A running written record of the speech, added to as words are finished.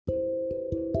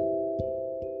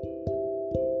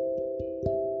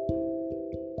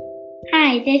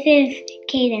Hi, this is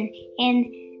Kaden, and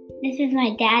this is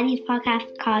my daddy's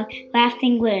podcast called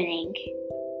Lasting Learning.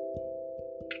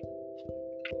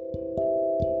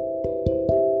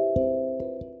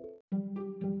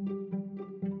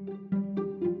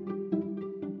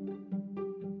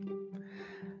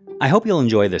 I hope you'll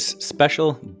enjoy this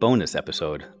special bonus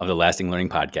episode of the Lasting Learning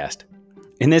Podcast.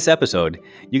 In this episode,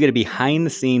 you get a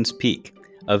behind-the-scenes peek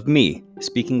of me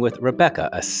speaking with Rebecca,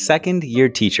 a second-year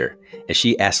teacher, as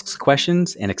she asks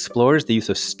questions and explores the use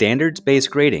of standards-based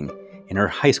grading in her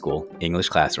high school English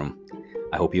classroom.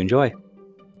 I hope you enjoy.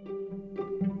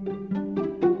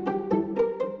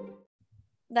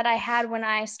 That I had when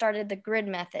I started the grid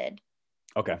method.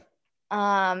 Okay.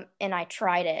 And I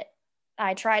tried it.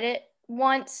 I tried it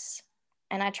once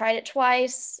and I tried it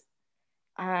twice.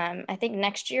 I think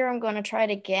next year I'm going to try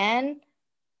it again.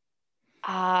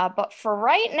 But for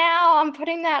right now, I'm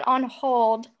putting that on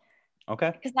hold.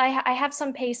 Okay. Because I have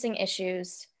some pacing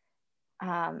issues.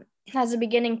 As a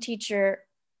beginning teacher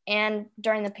and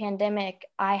during the pandemic,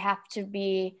 I have to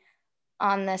be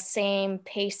on the same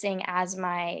pacing as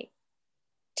my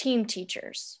team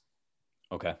teachers.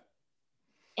 Okay.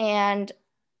 And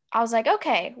I was like,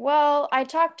 okay, well, I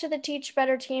talked to the Teach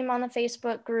Better team on the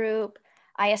Facebook group.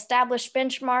 I established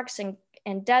benchmarks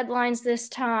and deadlines this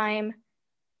time.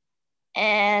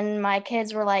 And my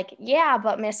kids were like, yeah,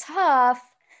 but Miss Huff,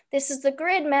 this is the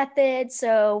grid method,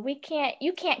 so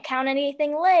you can't count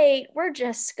anything late. We're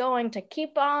just going to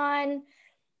keep on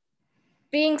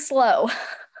being slow.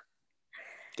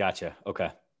 Gotcha. Okay.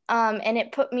 And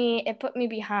it put me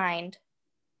behind.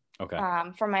 Okay.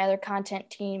 For my other content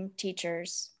team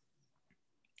teachers.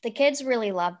 The kids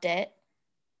really loved it.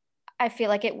 I feel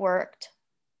like it worked.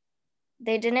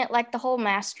 They didn't like the whole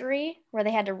mastery where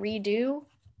they had to redo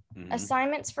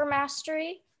assignments for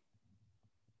mastery.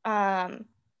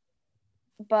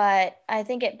 But I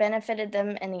think it benefited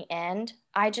them in the end.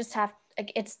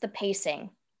 It's the pacing.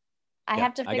 I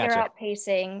have to figure out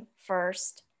pacing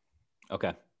first.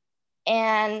 Okay.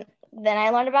 And then I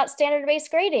learned about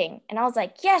standard-based grading. And I was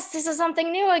like, yes, this is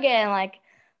something new again. Like,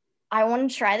 I want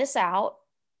to try this out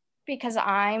because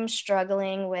I'm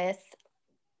struggling with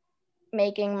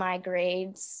making my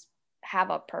grades have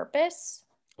a purpose.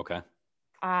 Okay.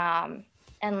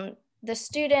 And the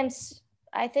students,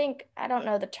 I don't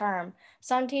know the term.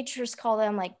 Some teachers call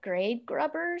them like grade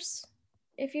grubbers,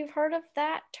 if you've heard of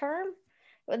that term.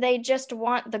 They just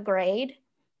want the grade.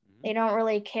 They don't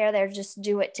really care. They just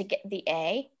do it to get the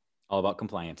A. All about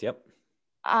compliance. Yep.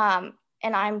 And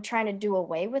I'm trying to do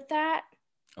away with that.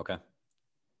 Okay.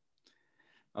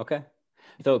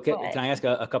 So can I ask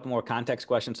a couple more context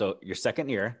questions? So your second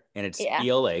year and it's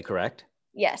ELA, correct?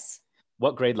 Yes.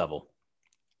 What grade level?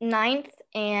 9th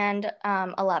and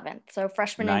 11th. So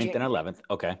freshman and junior. 9th and 11th.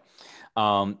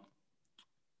 Okay.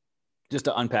 Just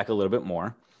to unpack a little bit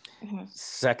more. Mm-hmm.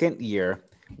 Second year,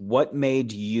 what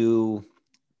made you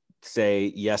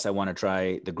say, yes, I want to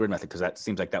try the grid method? Because that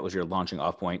seems like that was your launching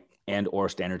off point and or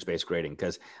standards-based grading.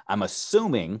 Because I'm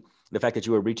assuming the fact that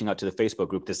you were reaching out to the Facebook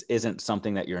group, this isn't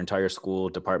something that your entire school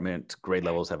department grade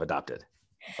levels have adopted.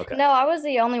 Okay. No, I was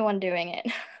the only one doing it.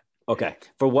 Okay.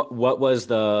 For what was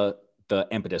the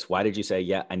impetus? Why did you say,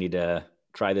 yeah, I need to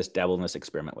try this, dabble in this,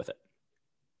 experiment with it?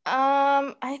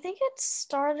 I think it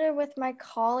started with my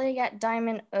colleague at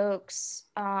Diamond Oaks,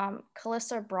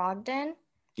 Calissa Brogdon.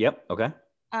 Yep. Okay.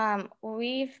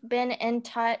 We've been in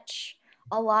touch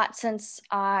a lot since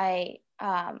I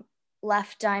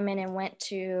left Diamond and went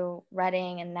to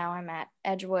Reading, and now I'm at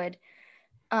Edgewood.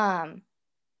 I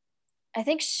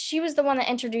think she was the one that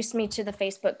introduced me to the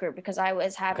Facebook group because I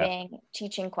was having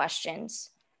teaching questions.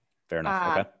 Fair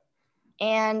enough. Okay.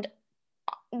 And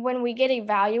when we get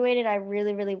evaluated, I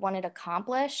really, really want it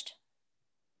accomplished.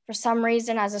 For some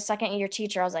reason, as a second year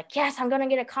teacher, I was like, yes, I'm going to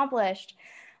get accomplished.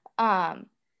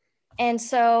 And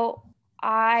so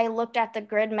I looked at the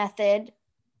grid method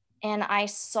and I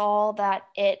saw that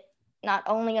it not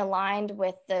only aligned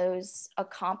with those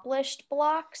accomplished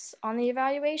blocks on the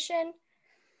evaluation,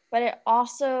 but it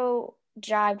also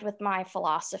jived with my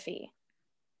philosophy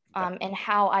and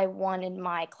how I wanted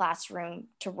my classroom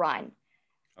to run.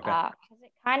 Because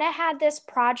it kind of had this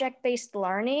project-based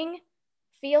learning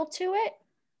feel to it,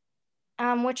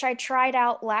 which I tried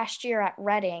out last year at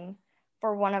Reading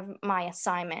for one of my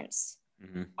assignments.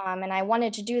 Mm-hmm. And I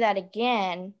wanted to do that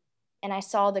again. And I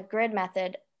saw the grid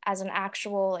method as an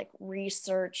actual like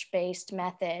research-based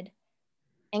method.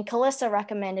 And Calissa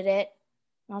recommended it.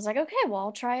 And I was like, okay, well,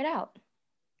 I'll try it out.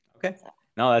 Okay.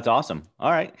 No, that's awesome. All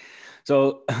right.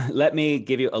 So let me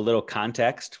give you a little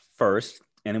context first,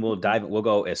 and then we'll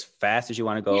go as fast as you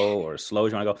want to go or as slow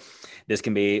as you want to go. This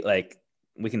can be like,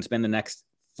 we can spend the next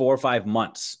 4 or 5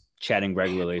 months chatting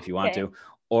regularly if you want to,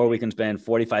 or we can spend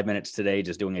 45 minutes today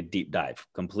just doing a deep dive.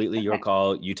 Completely your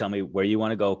call. You tell me where you want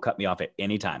to go, cut me off at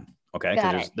any time. Okay.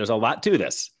 Because there's a lot to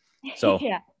this. So,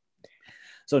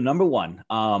 so number one,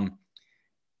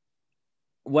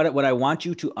 what I want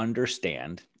you to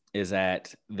understand is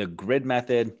that the grid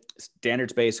method,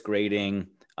 standards-based grading,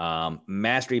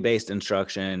 mastery-based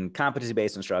instruction,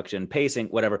 competency-based instruction, pacing,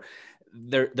 whatever,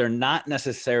 they're not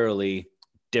necessarily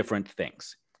different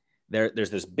things. There's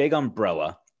this big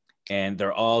umbrella, and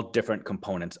they're all different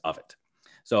components of it.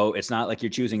 So it's not like you're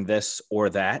choosing this or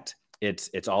that.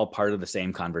 It's all part of the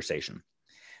same conversation.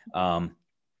 I'll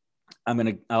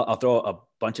throw a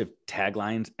bunch of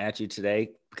taglines at you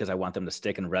today because I want them to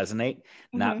stick and resonate,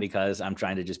 not because I'm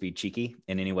trying to just be cheeky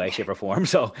in any way, shape, or form.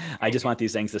 So I just want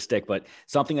these things to stick. But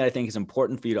something that I think is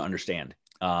important for you to understand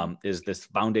is this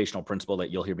foundational principle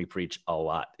that you'll hear me preach a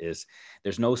lot is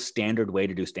there's no standard way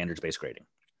to do standards-based grading,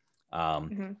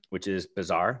 which is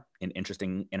bizarre and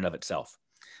interesting in and of itself.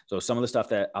 So some of the stuff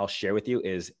that I'll share with you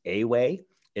is a way.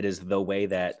 It is the way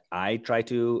that I try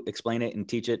to explain it and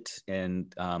teach it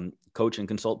and coach and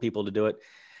consult people to do it.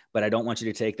 But I don't want you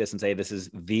to take this and say, this is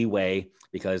the way,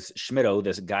 because Schmitto,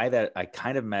 this guy that I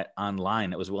kind of met online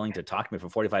that was willing to talk to me for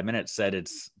 45 minutes, said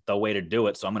it's the way to do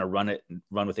it. So I'm going to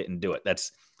run with it and do it.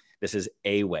 This is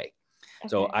a way. Okay.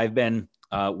 So I've been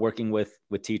working with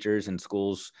teachers and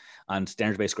schools on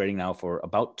standards-based grading now for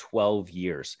about 12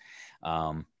 years.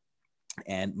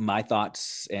 And my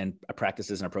thoughts and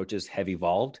practices and approaches have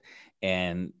evolved.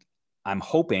 And I'm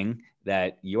hoping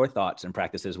that your thoughts and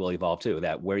practices will evolve too,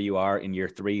 that where you are in year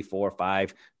 3, 4,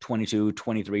 5, 22,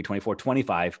 23, 24,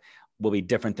 25 will be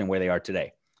different than where they are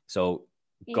today. So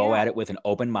go at it with an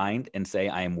open mind and say,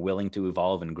 I am willing to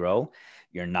evolve and grow.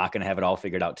 You're not going to have it all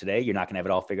figured out today. You're not going to have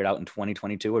it all figured out in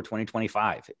 2022 or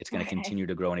 2025. It's going to continue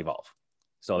to grow and evolve.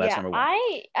 So that's number one.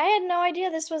 I had no idea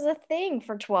this was a thing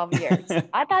for 12 years.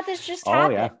 I thought this just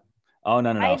happened. Yeah. Oh,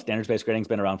 no. Standards-based grading has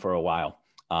been around for a while,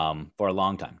 for a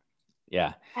long time.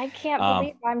 Yeah. I can't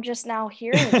believe I'm just now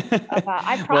hearing about,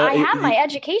 I have my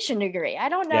education degree. I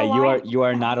don't know. Yeah, you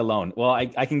are not alone. Well,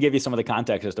 I can give you some of the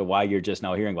context as to why you're just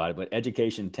now hearing about it, but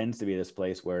education tends to be this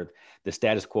place where the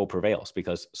status quo prevails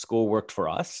because school worked for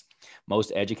us.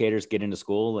 Most educators get into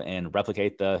school and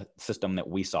replicate the system that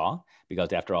we saw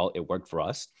because after all, it worked for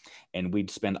us. And we'd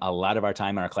spend a lot of our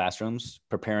time in our classrooms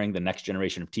preparing the next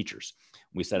generation of teachers.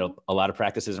 We set up a lot of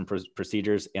practices and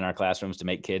procedures in our classrooms to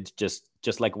make kids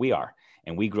just like we are.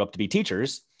 And we grew up to be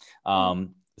teachers.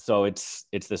 So it's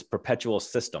this perpetual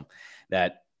system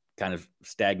that kind of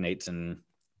stagnates and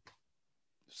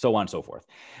so on and so forth.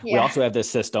 Yeah. We also have this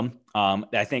system.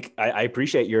 I think I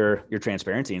appreciate your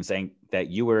transparency in saying that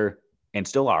you were and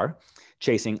still are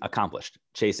chasing accomplished,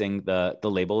 chasing the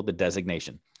label, the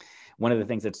designation. One of the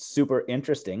things that's super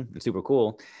interesting and super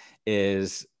cool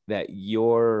is that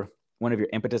one of your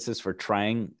impetuses for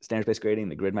trying standards-based grading,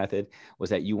 the grid method, was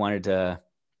that you wanted to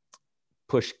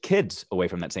push kids away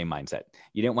from that same mindset.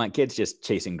 You didn't want kids just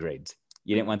chasing grades.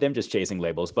 You didn't want them just chasing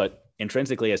labels, but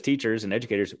intrinsically as teachers and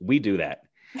educators, we do that.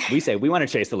 We say, we want to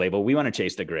chase the label. We want to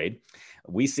chase the grade.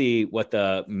 We see what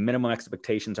the minimum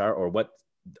expectations are or what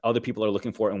other people are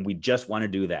looking for. And we just want to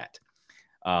do that.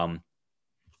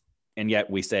 And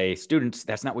yet we say, students,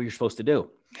 that's not what you're supposed to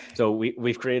do. So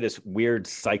we've created this weird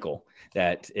cycle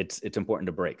that it's important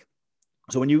to break.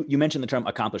 So when you mentioned the term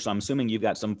accomplished, so I'm assuming you've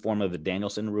got some form of the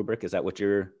Danielson rubric. Is that what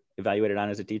you're evaluated on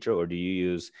as a teacher, or do you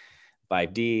use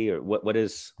 5D or what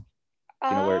is,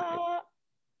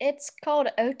 it's called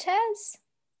OTES.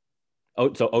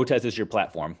 Oh, so OTES is your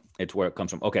platform. It's where it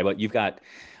comes from. Okay. But you've got,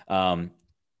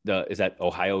 is that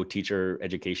Ohio Teacher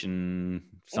Education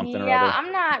something or other? Yeah,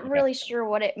 I'm not really sure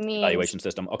what it means. Evaluation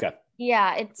system. Okay.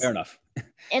 Yeah. It's fair enough.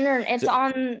 It's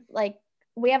on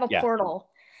we have a portal.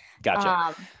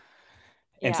 Gotcha.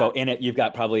 And so in it, you've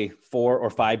got probably 4 or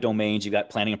 5 domains. You've got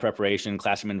planning and preparation,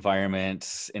 classroom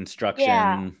environments,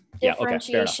 instruction.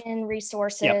 Differentiation,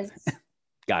 resources. Yep.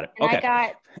 Got it. And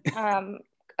I got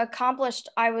accomplished.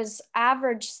 I was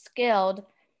average skilled,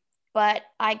 but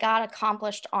I got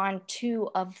accomplished on 2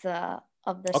 of the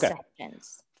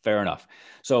sections. Fair enough.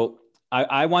 So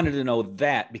I wanted to know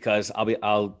that because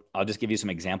I'll just give you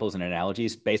some examples and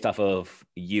analogies based off of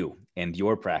you and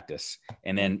your practice,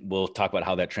 and then we'll talk about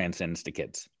how that transcends to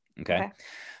kids. Okay.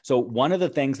 So one of the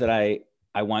things that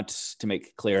I want to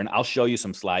make clear, and I'll show you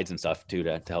some slides and stuff too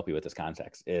to help you with this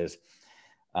context, is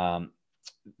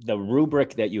the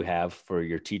rubric that you have for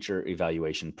your teacher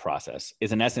evaluation process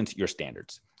is in essence your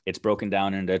standards. It's broken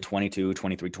down into 22,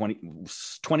 23,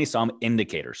 20 some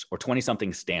indicators or 20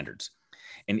 something standards.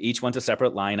 and each one's a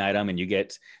separate line item, and you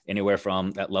get anywhere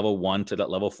from that level 1 to that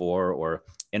level 4, or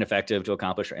ineffective to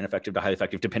accomplished, or ineffective to highly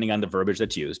effective, depending on the verbiage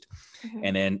that's used.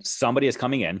 And then somebody is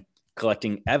coming in,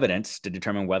 collecting evidence to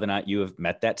determine whether or not you have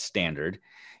met that standard,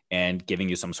 and giving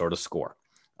you some sort of score,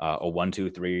 a 1, 2,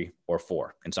 3, or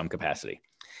 4 in some capacity.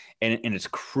 And in its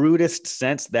crudest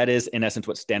sense, that is in essence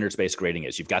what standards-based grading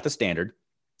is. You've got the standard,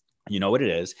 you know what it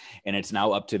is, and it's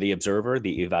now up to the observer,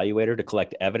 the evaluator, to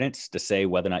collect evidence to say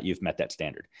whether or not you've met that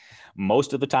standard.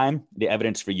 Most of the time, the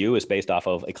evidence for you is based off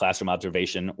of a classroom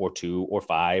observation or 2 or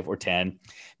 5 or 10,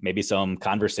 maybe some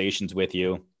conversations with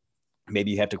you.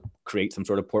 Maybe you have to create some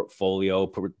sort of portfolio,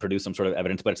 produce some sort of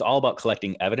evidence, but it's all about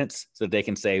collecting evidence so that they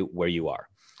can say where you are.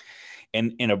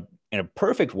 And in a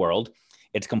perfect world,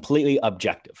 it's completely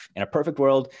objective. In a perfect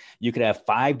world, you could have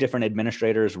 5 different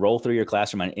administrators roll through your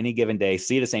classroom on any given day,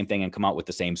 see the same thing, and come out with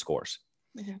the same scores.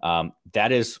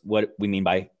 That is what we mean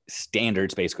by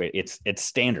standards-based grade. It's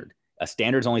standard. A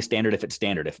standard is only standard if it's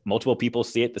standard. If multiple people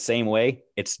see it the same way,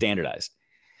 it's standardized.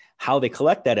 How they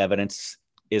collect that evidence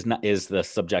is the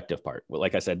subjective part. Well,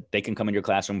 like I said, they can come in your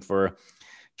classroom for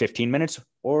 15 minutes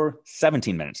or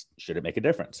 17 minutes. Should it make a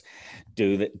difference?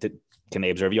 Can they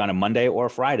observe you on a Monday or a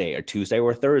Friday, or Tuesday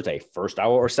or Thursday, first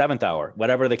hour or 7th hour,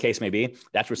 whatever the case may be?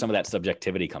 That's where some of that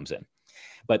subjectivity comes in.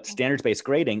 But standards-based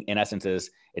grading, in essence,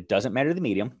 is it doesn't matter the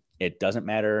medium. It doesn't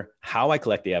matter how I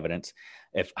collect the evidence.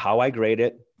 If how I grade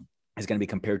it is going to be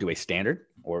compared to a standard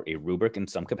or a rubric in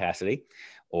some capacity,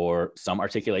 or some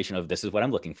articulation of this is what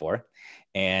I'm looking for.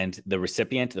 And the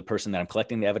recipient, the person that I'm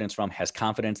collecting the evidence from, has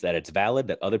confidence that it's valid,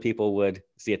 that other people would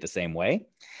see it the same way,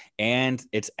 and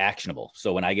it's actionable.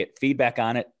 So when I get feedback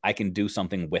on it, I can do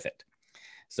something with it.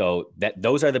 So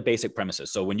those are the basic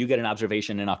premises. So when you get an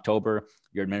observation in October,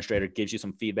 your administrator gives you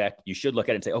some feedback, you should look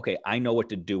at it and say, okay, I know what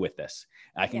to do with this.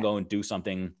 I can go and do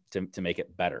something to make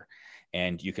it better,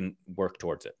 and you can work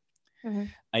towards it.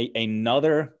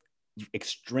 Another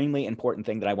extremely important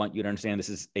thing that I want you to understand, this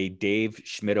is a Dave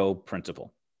Schmittou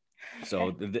principle.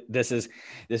 So this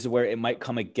is where it might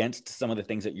come against some of the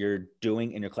things that you're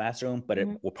doing in your classroom, but it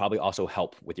will probably also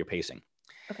help with your pacing.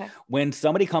 When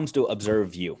somebody comes to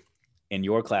observe you in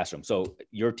your classroom, so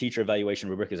your teacher evaluation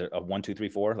rubric is a 1, 2, 3,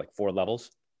 4, like 4 levels.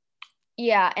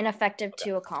 Yeah, ineffective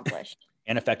to accomplished.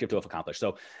 Ineffective to have accomplished.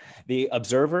 So the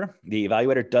observer, the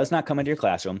evaluator, does not come into your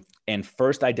classroom and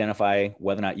first identify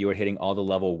whether or not you are hitting all the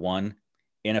level 1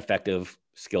 ineffective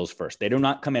skills first. They do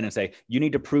not come in and say, you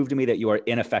need to prove to me that you are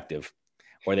ineffective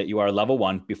or that you are level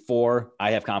 1 before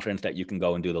I have confidence that you can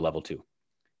go and do the level 2,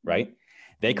 right?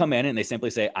 They come in and they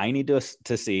simply say, I need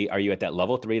to see, are you at that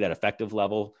level 3, that effective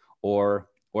level, or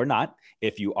not?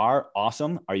 If you are,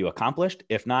 awesome. Are you accomplished?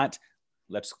 If not,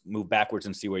 let's move backwards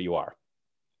and see where you are.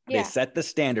 They set the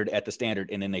standard at the standard,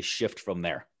 and then they shift from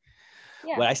there.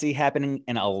 What I see happening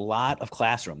in a lot of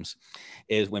classrooms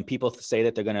is when people say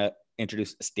that they're going to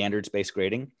introduce standards-based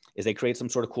grading, is they create some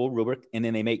sort of cool rubric, and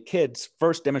then they make kids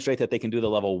first demonstrate that they can do the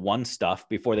level 1 stuff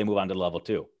before they move on to level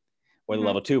 2, or the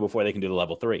level 2 before they can do the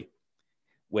level 3,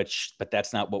 but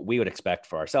that's not what we would expect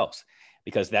for ourselves,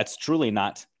 because that's truly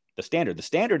not the standard. The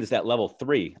standard is that level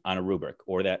 3 on a rubric,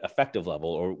 or that effective level,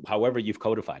 or however you've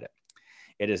codified it.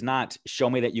 It is not show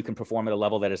me that you can perform at a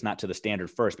level that is not to the standard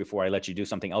first before I let you do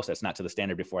something else that's not to the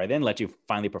standard before I then let you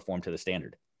finally perform to the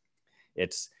standard.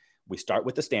 It's we start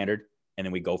with the standard and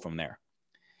then we go from there.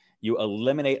 You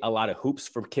eliminate a lot of hoops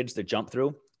for kids to jump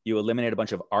through. You eliminate a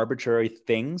bunch of arbitrary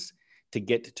things to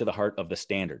get to the heart of the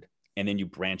standard. And then you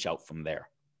branch out from there,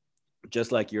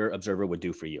 just like your observer would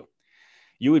do for you.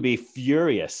 You would be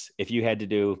furious if you had to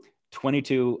do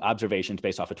 22 observations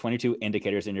based off of 22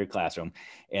 indicators in your classroom,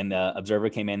 and the observer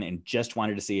came in and just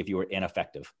wanted to see if you were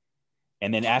ineffective.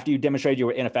 And then after you demonstrated you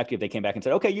were ineffective, they came back and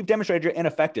said, okay, you've demonstrated you're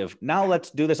ineffective. Now let's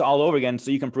do this all over again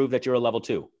so you can prove that you're a level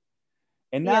 2.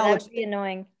 And now that would be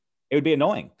annoying. It would be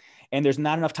annoying. And there's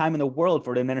not enough time in the world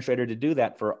for an administrator to do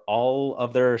that for all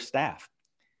of their staff,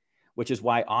 which is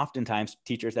why oftentimes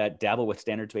teachers that dabble with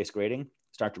standards-based grading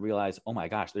start to realize, oh my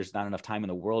gosh, there's not enough time in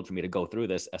the world for me to go through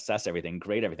this, assess everything,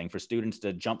 grade everything, for students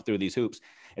to jump through these hoops.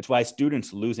 It's why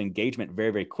students lose engagement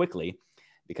very, very quickly,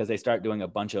 because they start doing a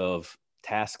bunch of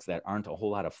tasks that aren't a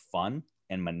whole lot of fun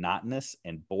and monotonous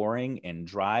and boring and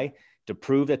dry to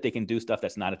prove that they can do stuff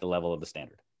that's not at the level of the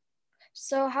standard.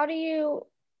 So how do you,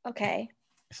 okay.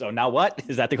 So now what?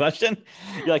 Is that the question?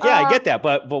 You're like, yeah, I get that,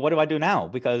 but what do I do now?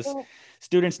 Because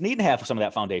students need to have some of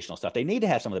that foundational stuff. They need to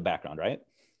have some of the background, right?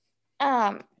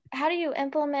 How do you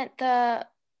implement the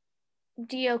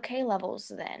DOK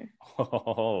levels then?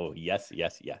 Oh, yes.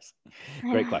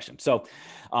 Great question. So,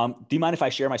 do you mind if I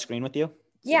share my screen with you?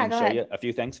 Yeah, go ahead. Show you a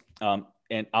few things.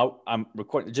 and I'm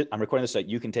recording this so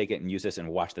you can take it and use this and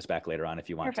watch this back later on if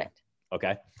you want Perfect. to.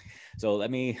 Okay. So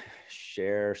let me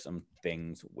share some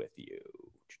things with you.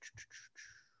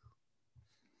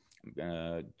 I'm going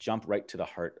to jump right to the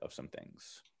heart of some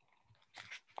things.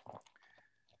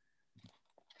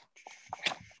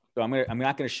 So I'm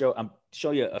not going to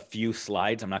show you a few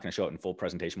slides. I'm not going to show it in full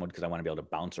presentation mode because I want to be able to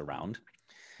bounce around.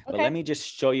 Okay. But let me just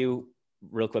show you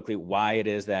real quickly why it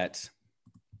is that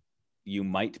you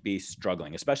might be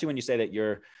struggling, especially when you say that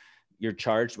you're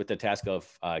charged with the task of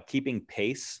keeping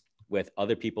pace with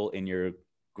other people in your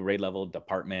grade level,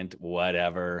 department,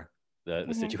 whatever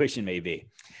the situation may be.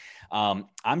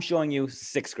 I'm showing you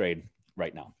 6th grade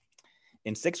right now.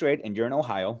 In 6th grade, and you're in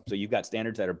Ohio, so you've got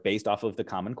standards that are based off of the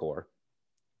Common Core,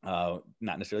 not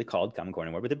necessarily called Common Core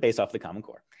anymore, but they're based off the Common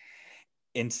Core.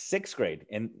 In 6th grade,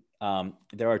 and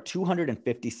there are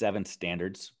 257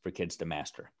 standards for kids to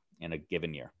master in a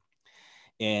given year.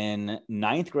 In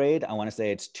 9th grade, I want to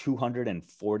say it's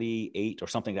 248 or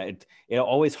something. That it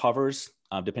always hovers,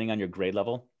 depending on your grade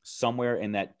level, somewhere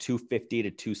in that 250 to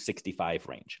 265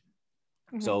 range.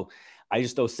 So I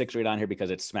just throw 6th grade on here because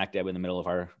it's smack dab in the middle of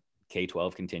our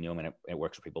K-12 continuum, and it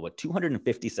works for people. But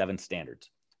 257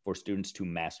 standards for students to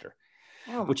master,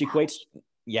 which equates,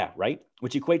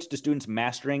 which equates to students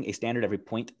mastering a standard every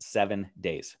 0.7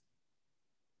 days.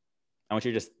 I want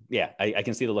you to just, I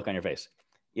can see the look on your face.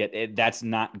 Yet that's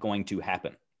not going to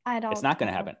happen. It's not going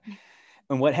to happen.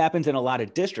 And what happens in a lot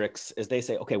of districts is they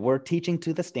say, okay, we're teaching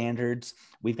to the standards.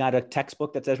 We've got a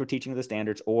textbook that says we're teaching to the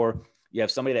standards. Or you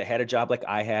have somebody that had a job like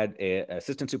I had, an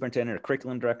assistant superintendent, a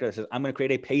curriculum director that says, I'm going to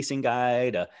create a pacing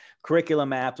guide, a curriculum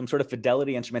map, some sort of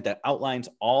fidelity instrument that outlines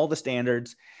all the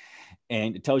standards.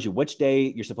 And it tells you which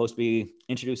day you're supposed to be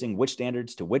introducing which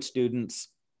standards to which students.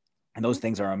 And those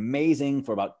things are amazing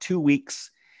for about 2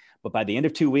 weeks. But by the end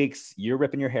of 2 weeks, you're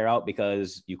ripping your hair out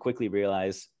because you quickly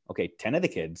realize, okay, 10 of the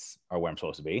kids are where I'm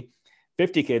supposed to be.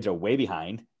 50 kids are way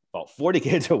behind. About 40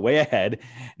 kids are way ahead.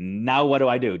 Now what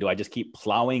do? Do I just keep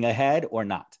plowing ahead or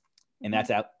not? And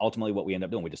that's ultimately what we end up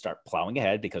doing. We just start plowing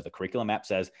ahead because the curriculum map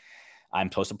says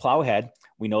I'm supposed to plow ahead.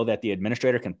 We know that the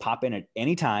administrator can pop in at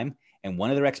any time. And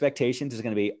one of their expectations is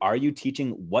going to be, are you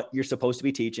teaching what you're supposed to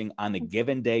be teaching on the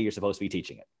given day you're supposed to be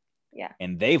teaching it? Yeah.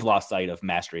 And they've lost sight of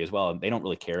mastery as well. They don't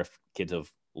really care if kids have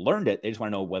learned it. They just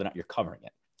want to know whether or not you're covering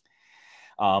it.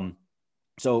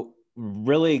 So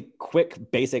really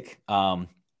quick, basic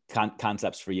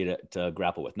concepts for you to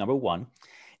grapple with. Number one,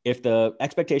 if the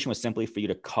expectation was simply for you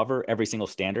to cover every single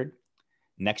standard,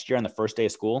 next year on the first day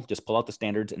of school, just pull out the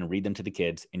standards and read them to the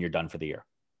kids and you're done for the year.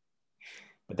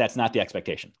 But that's not the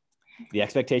expectation. The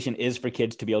expectation is for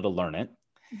kids to be able to learn it.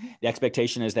 The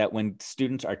expectation is that when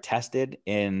students are tested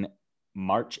in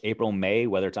March, April, May,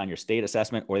 whether it's on your state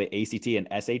assessment or the ACT and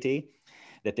SAT,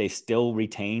 that they still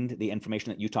retained the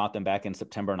information that you taught them back in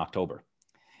September and October,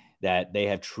 that they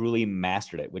have truly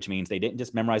mastered it, which means they didn't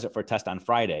just memorize it for a test on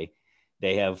Friday.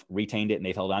 They have retained it and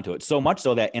they've held on to it. So much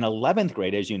so that in 11th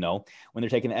grade, as you know, when they're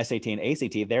taking the SAT and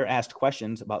ACT, they're asked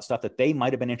questions about stuff that they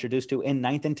might've been introduced to in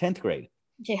 9th and 10th grade.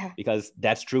 Yeah. Because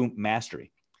that's true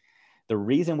mastery. The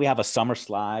reason we have a summer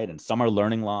slide and summer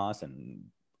learning loss and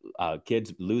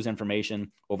kids lose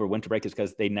information over winter break is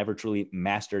because they never truly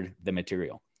mastered the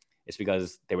material. It's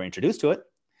because they were introduced to it.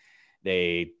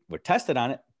 They were tested on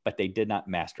it, but they did not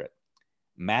master it.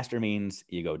 Master means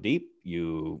you go deep.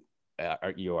 You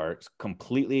are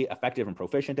completely effective and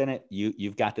proficient in it.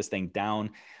 You've got this thing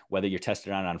down, whether you're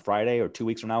tested on Friday or 2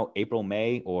 weeks from now, April,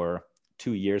 May, or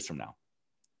 2 years from now.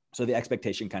 So the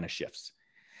expectation kind of shifts.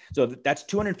 So that's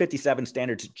 257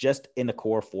 standards just in the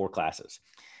core 4 classes.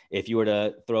 If you were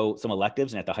to throw some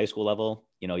electives and at the high school level,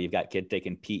 you've got kids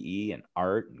taking PE and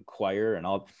art and choir and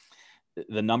all,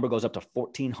 the number goes up to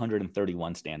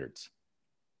 1,431 standards,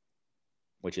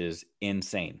 which is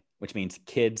insane, which means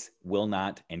kids will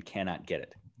not and cannot get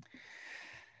it.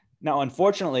 Now,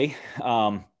 unfortunately,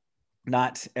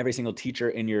 not every single teacher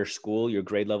in your school, your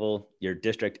grade level, your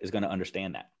district is going to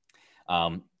understand that.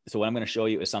 So what I'm going to show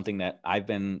you is something that I've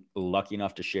been lucky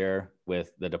enough to share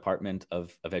with the Department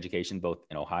of Education, both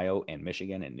in Ohio and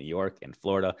Michigan and New York and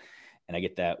Florida. And I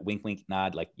get that wink, wink,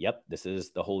 nod, like, yep, this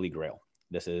is the holy grail.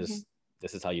 This is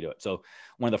how you do it. So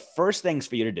one of the first things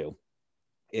for you to do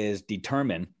is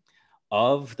determine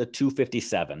of the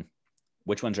 257,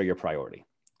 which ones are your priority?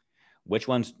 Which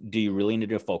ones do you really need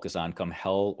to focus on come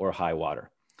hell or high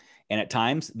water? And at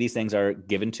times these things are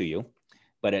given to you.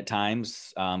 But at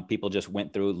times, people just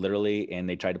went through literally and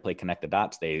they tried to play connect the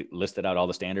dots. They listed out all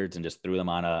the standards and just threw them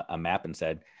on a map and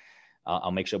said,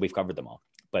 I'll make sure we've covered them all.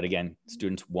 But again,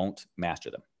 students won't master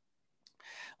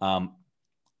them.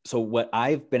 So what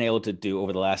I've been able to do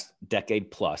over the last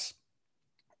decade plus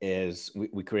is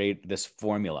we create this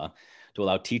formula to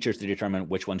allow teachers to determine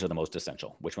which ones are the most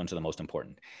essential, which ones are the most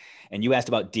important. And you asked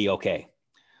about DOK.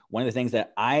 One of the things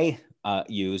that I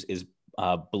use is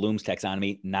Bloom's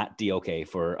taxonomy, not DOK,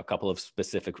 for a couple of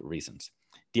specific reasons.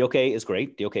 DOK is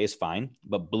great. DOK is fine,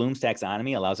 but Bloom's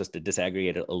taxonomy allows us to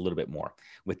disaggregate it a little bit more.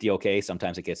 With DOK,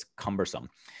 sometimes it gets cumbersome,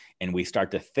 and we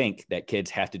start to think that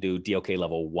kids have to do DOK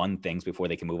level 1 things before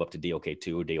they can move up to DOK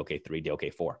 2, DOK 3,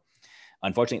 DOK 4.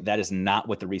 Unfortunately, that is not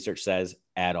what the research says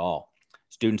at all.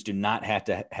 Students do not have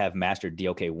to have mastered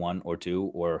DOK 1 or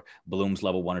 2 or Bloom's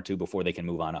level 1 or 2 before they can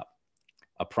move on up.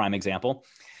 A prime example,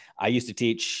 I used to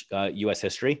teach US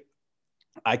history.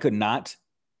 I could not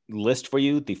list for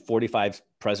you the 45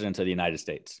 presidents of the United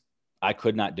States. I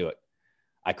could not do it.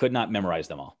 I could not memorize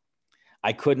them all.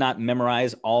 I could not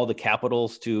memorize all the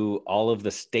capitals to all of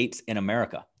the states in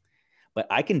America, but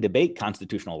I can debate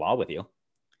constitutional law with you.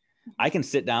 I can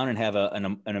sit down and have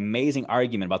an amazing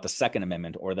argument about the Second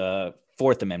Amendment or the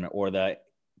Fourth Amendment or the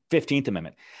 15th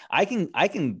Amendment. I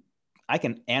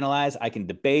can analyze, I can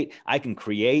debate, I can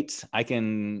create, I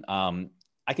can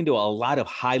do a lot of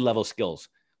high level skills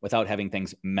without having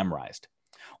things memorized.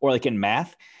 Or like in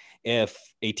math, if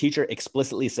a teacher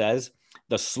explicitly says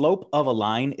the slope of a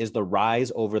line is the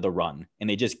rise over the run, and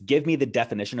they just give me the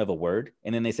definition of a word,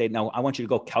 and then they say, no, I want you to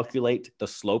go calculate the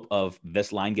slope of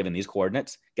this line given these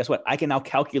coordinates. Guess what? I can now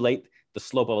calculate the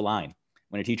slope of a line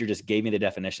when a teacher just gave me the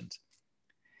definitions.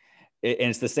 And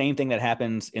it's the same thing that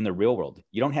happens in the real world.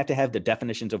 You don't have to have the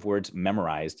definitions of words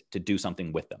memorized to do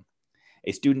something with them.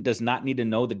 A student does not need to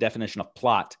know the definition of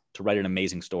plot to write an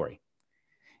amazing story.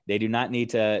 They do not need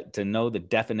to know the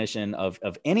definition of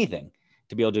anything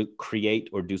to be able to create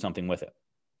or do something with it.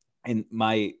 And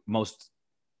my most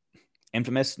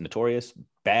infamous, notorious,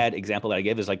 bad example that I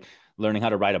give is like learning how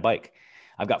to ride a bike.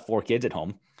 I've got 4 kids at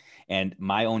home, and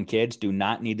my own kids do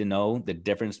not need to know the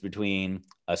difference between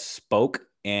a spoke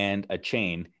and a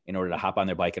chain in order to hop on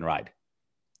their bike and ride.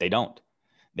 They don't.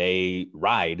 They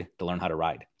ride to learn how to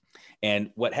ride.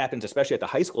 And what happens, especially at the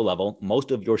high school level,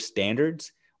 most of your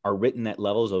standards are written at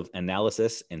levels of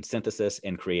analysis and synthesis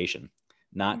and creation,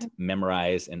 not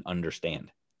memorize and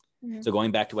understand. So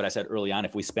going back to what I said early on,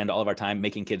 if we spend all of our time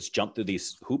making kids jump through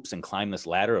these hoops and climb this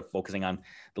ladder of focusing on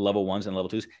the level 1s and level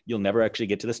 2s, you'll never actually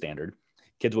get to the standard.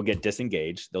 Kids will get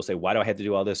disengaged. They'll say, why do I have to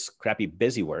do all this crappy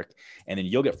busy work? And then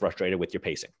you'll get frustrated with your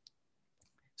pacing.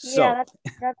 So yeah,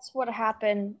 that's what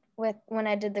happened with when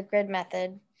I did the grid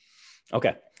method.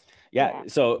 Okay. Yeah.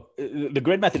 So the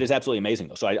grid method is absolutely amazing,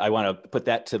 though. So I want to put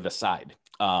that to the side.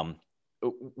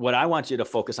 What I want you to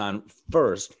focus on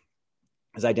first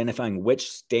is identifying which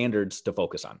standards to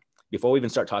focus on. Before we even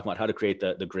start talking about how to create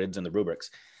the grids and the rubrics,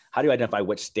 how do you identify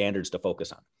which standards to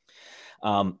focus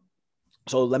on?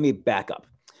 So let me back up.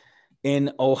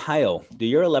 In Ohio, do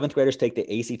your 11th graders take the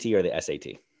ACT or the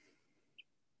SAT?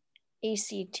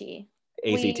 ACT.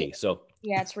 ACT. So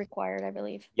yeah, it's required, I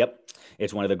believe. Yep.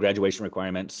 It's one of the graduation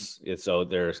requirements. So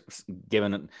they're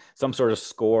given some sort of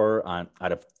score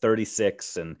out of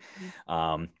 36, and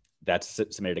that's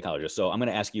submitted to colleges. So I'm going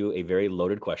to ask you a very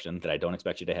loaded question that I don't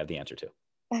expect you to have the answer to.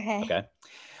 Okay.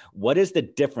 What is the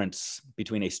difference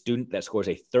between a student that scores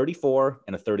a 34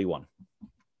 and a 31?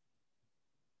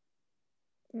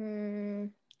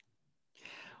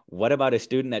 What about a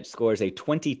student that scores a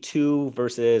 22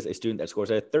 versus a student that scores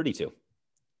a 32?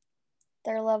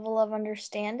 Their level of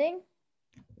understanding.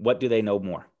 What do they know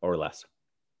more or less?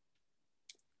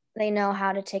 They know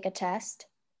how to take a test.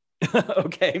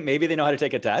 Okay, maybe they know how to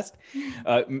take a test.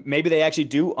 Maybe they actually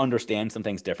do understand some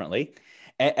things differently.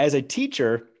 As a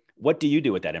teacher, what do you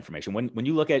do with that information? When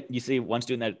you look at, you see one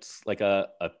student that's like a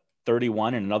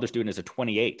 31 and another student is a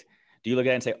 28. Do you look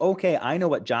at it and say, okay, I know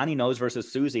what Johnny knows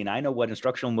versus Susie, and I know what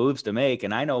instructional moves to make,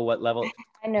 and I know what level?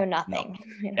 I know nothing.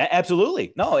 No.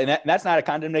 Absolutely. No, and that's not a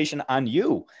condemnation on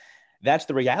you. That's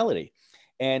the reality.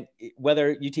 And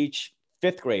whether you teach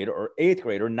 5th grade or 8th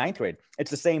grade or 9th grade, it's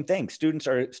the same thing. Students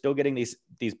are still getting these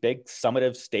big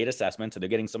summative state assessments, and they're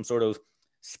getting some sort of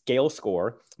scale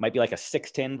score. It might be like a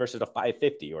 610 versus a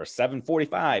 550 or a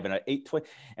 745 and an 820.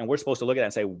 And we're supposed to look at that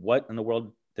and say, what in the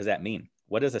world does that mean?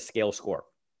 What is a scale score?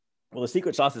 Well, the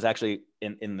secret sauce is actually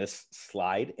in this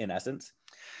slide, in essence.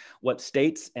 What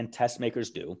states and test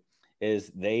makers do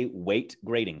is they weight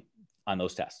grading on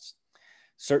those tests.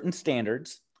 Certain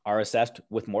standards are assessed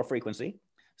with more frequency.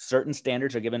 Certain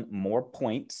standards are given more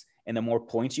points, and the more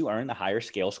points you earn, the higher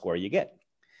scale score you get.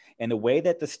 And the way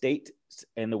that the state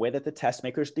and the way that the test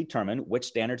makers determine which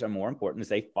standards are more important is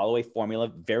they follow a formula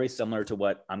very similar to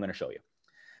what I'm going to show you.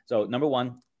 So number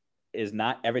one is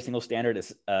not every single standard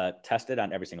is tested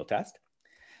on every single test.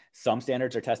 Some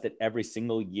standards are tested every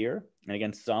single year. And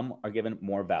again, some are given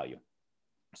more value.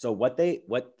 So what the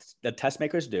test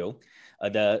makers do,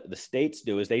 the states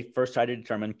do, is they first try to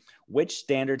determine which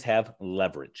standards have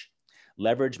leverage.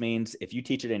 Leverage means if you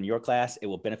teach it in your class, it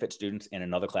will benefit students in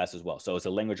another class as well. So as a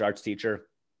language arts teacher,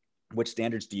 which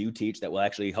standards do you teach that will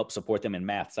actually help support them in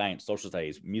math, science, social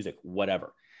studies, music,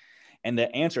 whatever? And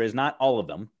the answer is not all of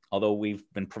them. Although we've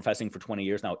been professing for 20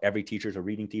 years now, every teacher is a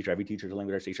reading teacher, every teacher is a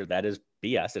language arts teacher. That is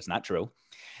BS. It's not true.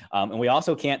 And we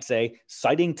also can't say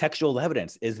citing textual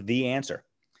evidence is the answer,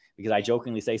 because I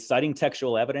jokingly say citing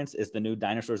textual evidence is the new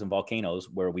dinosaurs and volcanoes,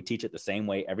 where we teach it the same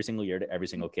way every single year to every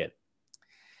single kid.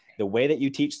 The way that you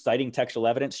teach citing textual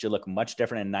evidence should look much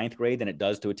different in 9th grade than it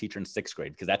does to a teacher in 6th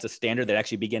grade, because that's a standard that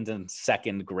actually begins in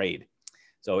 2nd grade.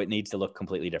 So it needs to look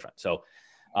completely different. So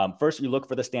first, you look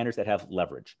for the standards that have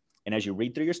leverage. And as you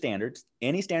read through your standards,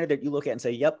 any standard that you look at and say,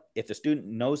 yep, if the student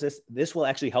knows this, this will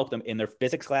actually help them in their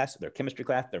physics class, their chemistry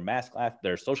class, their math class,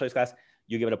 their social studies class,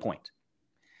 you give it a point.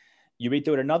 You read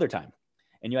through it another time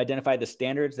and you identify the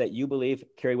standards that you believe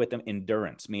carry with them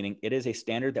endurance, meaning it is a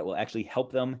standard that will actually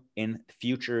help them in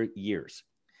future years,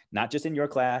 not just in your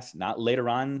class, not later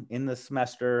on in the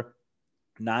semester,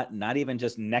 not even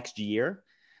just next year,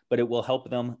 but it will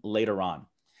help them later on.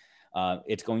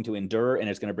 It's going to endure and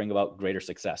it's going to bring about greater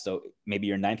success. So maybe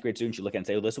your 9th grade students, you look at and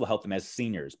say, oh, this will help them as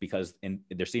seniors, because in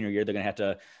their senior year, they're going to have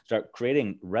to start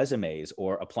creating resumes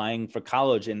or applying for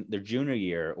college in their junior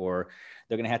year, or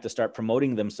they're going to have to start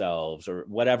promoting themselves or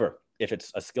whatever. If it's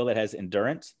a skill that has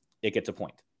endurance, it gets a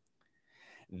point.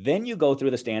 Then you go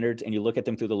through the standards and you look at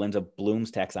them through the lens of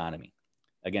Bloom's taxonomy.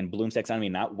 Again, Bloom's taxonomy,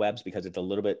 not Webb's, because it's a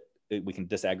little bit, we can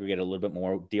disaggregate it a little bit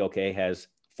more. DOK has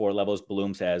 4 levels.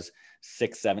 Bloom's has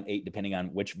 6, 7, 8, depending on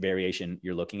which variation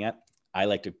you're looking at. I've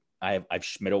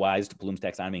Schmittoized Bloom's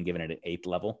taxonomy and given it an 8th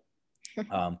level,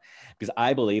 because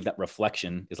I believe that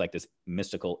reflection is like this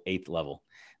mystical 8th level,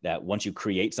 that once you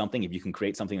create something, if you can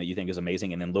create something that you think is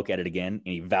amazing and then look at it again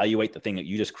and evaluate the thing that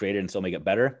you just created and still make it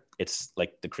better, it's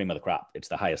like the cream of the crop. It's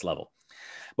the highest level.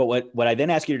 But what I then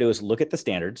ask you to do is look at the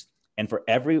standards, and for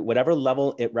whatever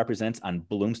level it represents on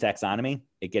Bloom's taxonomy,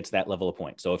 it gets that level of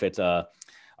point. So if it's a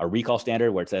recall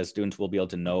standard where it says students will be able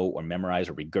to know or memorize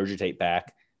or regurgitate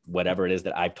back whatever it is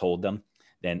that I've told them,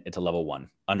 then it's a level 1.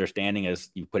 Understanding is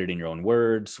you put it in your own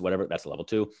words, whatever, that's a level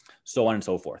 2, so on and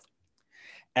so forth.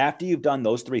 After you've done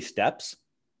those 3 steps,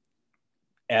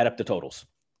 add up the totals.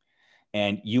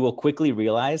 And you will quickly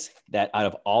realize that out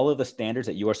of all of the standards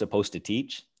that you are supposed to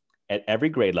teach at every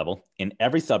grade level, in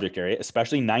every subject area,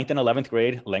 especially 9th and 11th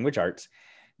grade language arts,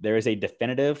 there is a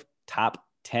definitive top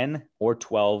 10 or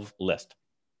 12 list.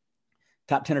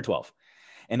 Top 10 or 12.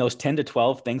 And those 10 to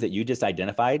 12 things that you just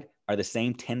identified are the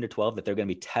same 10 to 12 that they're going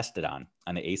to be tested on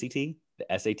the ACT,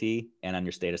 the SAT, and on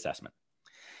your state assessment.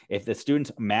 If the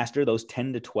students master those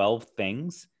 10 to 12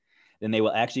 things, then they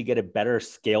will actually get a better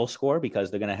scale score,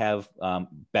 because they're going to have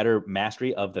better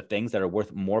mastery of the things that are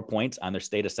worth more points on their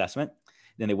state assessment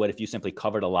than they would if you simply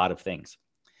covered a lot of things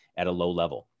at a low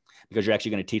level, because you're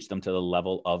actually going to teach them to the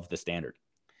level of the standard.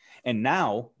 And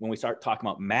now when we start talking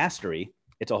about mastery,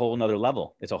 it's a whole nother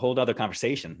level. It's a whole other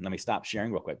conversation. Let me stop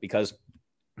sharing real quick, because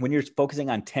when you're focusing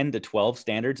on 10 to 12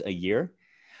 standards a year,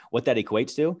 what that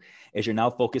equates to is you're now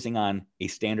focusing on a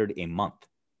standard a month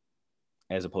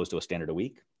as opposed to a standard a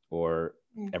week or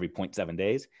every 0.7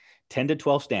 days. 10 to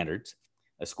 12 standards,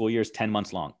 a school year is 10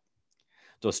 months long.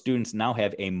 So students now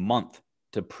have a month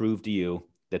to prove to you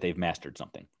that they've mastered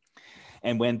something.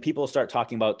 And when people start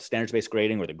talking about standards-based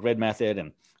grading or the grid method,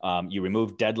 and you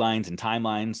remove deadlines and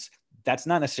timelines, that's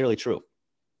not necessarily true.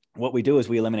 What we do is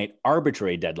we eliminate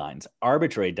arbitrary deadlines,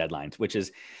 which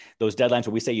is those deadlines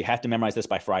where we say you have to memorize this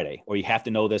by Friday, or you have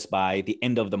to know this by the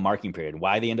end of the marking period.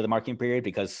 Why the end of the marking period?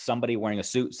 Because somebody wearing a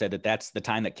suit said that that's the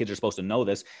time that kids are supposed to know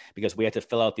this, because we have to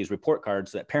fill out these report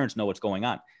cards so that parents know what's going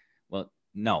on. Well,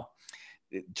 no.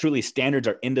 Truly, standards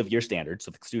are end of year standards.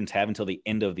 So the students have until the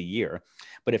end of the year.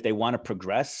 But if they want to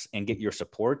progress and get your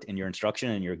support and your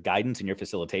instruction and your guidance and your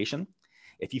facilitation,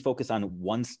 if you focus on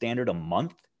one standard a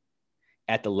month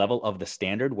at the level of the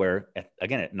standard, where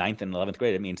again, at 9th and 11th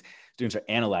grade, it means students are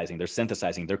analyzing, they're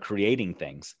synthesizing, they're creating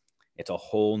things. It's a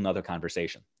whole nother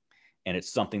conversation. And it's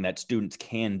something that students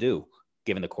can do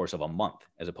given the course of a month,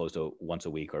 as opposed to once a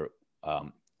week or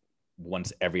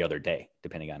once every other day,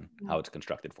 depending on how it's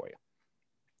constructed for you.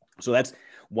 So that's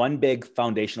one big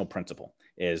foundational principle,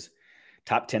 is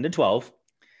top 10 to 12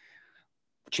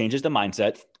 changes the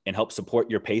mindset and helps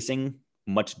support your pacing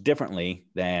much differently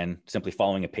than simply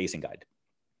following a pacing guide.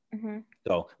 Mm-hmm.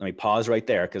 So let me pause right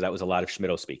there, because that was a lot of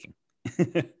Schmitto speaking.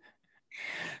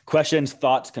 Questions,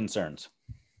 thoughts, concerns?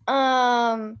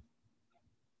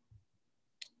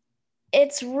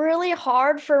 It's really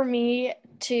hard for me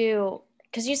to,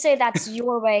 because you say that's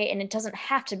your way and it doesn't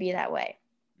have to be that way.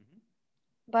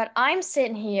 But I'm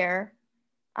sitting here,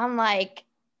 I'm like,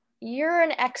 you're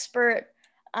an expert.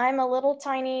 I'm a little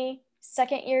tiny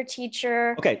second year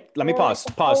teacher. Okay, let me You're like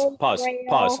pause. the holy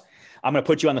grail. I'm going to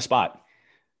put you on the spot.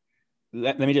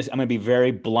 I'm going to be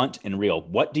very blunt and real.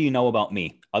 What do you know about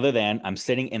me other than I'm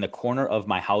sitting in the corner of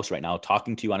my house right now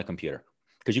talking to you on a computer?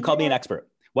 Because you called me an expert.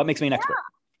 What makes me an expert?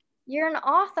 You're an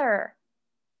author.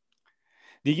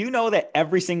 Do you know that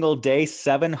every single day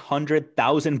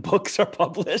 700,000 books are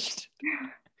published?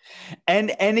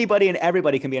 And anybody and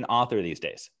everybody can be an author these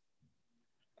days.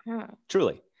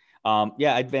 Truly.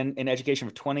 Yeah, I've been in education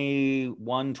for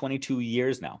 21, 22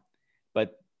 years now.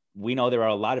 But we know there are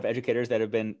a lot of educators that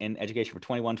have been in education for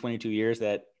 21, 22 years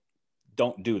that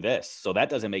don't do this. So that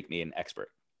doesn't make me an expert.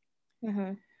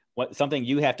 Something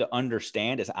you have to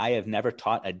understand is I have never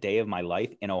taught a day of my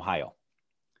life in Ohio.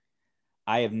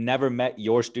 I have never met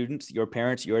your students, your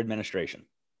parents, your administration.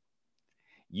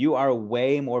 You are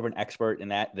way more of an expert in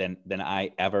that than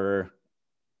I ever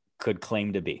could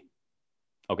claim to be.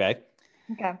 Okay.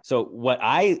 Okay. So what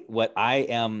I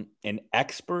am an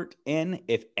expert in,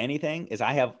 if anything, is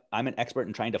I'm an expert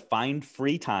in trying to find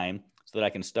free time so that I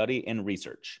can study and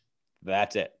research.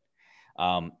 That's it.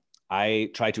 I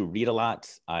try to read a lot.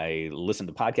 I listen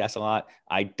to podcasts a lot.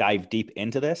 I dive deep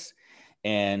into this,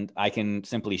 and I can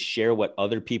simply share what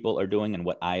other people are doing and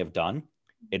what I have done.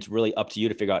 It's really up to you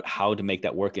to figure out how to make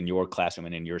that work in your classroom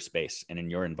and in your space and in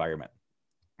your environment.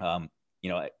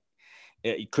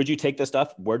 Could you take this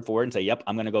stuff word for word and say, yep,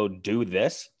 I'm going to go do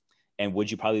this? And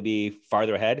would you probably be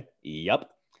farther ahead? Yep.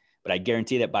 But I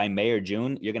guarantee that by May or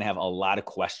June, you're going to have a lot of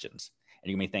questions. And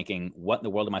you're going to be thinking, what in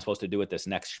the world am I supposed to do with this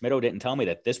next? Schmitto didn't tell me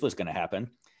that this was going to happen.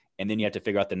 And then you have to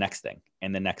figure out the next thing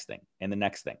and the next thing and the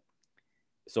next thing.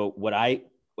 So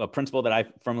a principle that I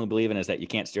firmly believe in is that you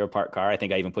can't steer a parked car. I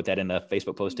think I even put that in the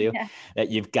Facebook post too, that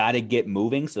you've got to get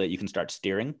moving so that you can start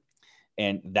steering.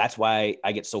 And that's why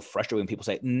I get so frustrated when people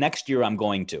say, next year I'm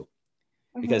going to.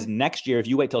 Because next year, if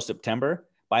you wait till September,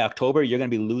 by October, you're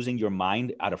going to be losing your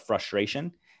mind out of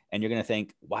frustration. And you're going to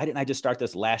think, why didn't I just start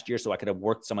this last year so I could have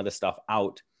worked some of this stuff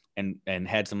out and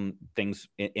had some things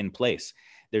in place?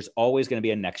 There's always going to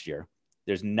be a next year.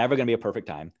 There's never going to be a perfect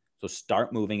time. So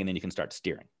start moving and then you can start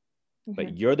steering.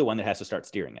 But you're the one that has to start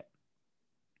steering it.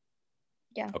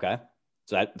 Yeah. Okay.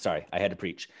 So sorry, I had to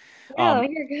preach. No,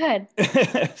 you're good.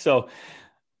 So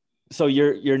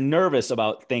you're nervous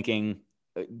about thinking,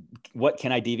 what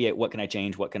can I deviate? What can I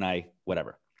change? What can I,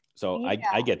 whatever. So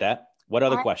I get that. What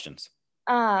other questions?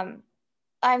 I'm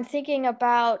thinking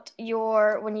about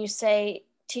when you say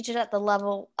teach it at the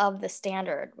level of the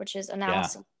standard, which is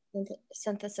analysis,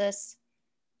 synthesis.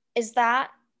 Is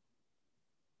that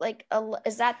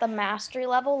is that the mastery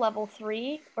level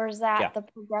 3, or is that the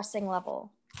progressing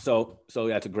level? So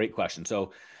that's a great question.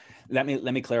 So let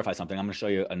me clarify something. I'm going to show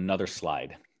you another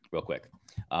slide real quick.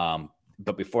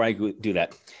 But before I do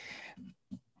that,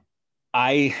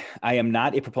 I am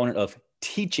not a proponent of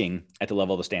teaching at the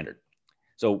level of the standard.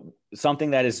 So something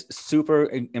that is super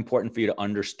important for you to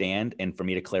understand and for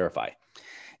me to clarify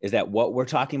is that what we're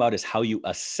talking about is how you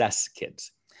assess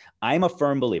kids. I'm a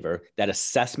firm believer that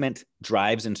assessment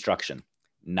drives instruction,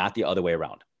 not the other way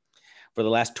around. For the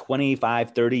last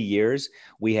 25, 30 years,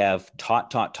 we have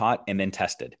taught, and then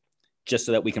tested just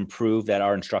so that we can prove that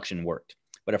our instruction worked.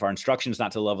 But if our instruction is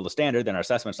not to the level of the standard, then our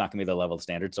assessment is not going to be the level of the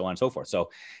standard, so on and so forth. So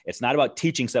it's not about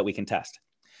teaching so that we can test.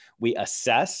 We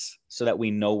assess so that we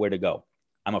know where to go.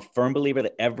 I'm a firm believer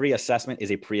that every assessment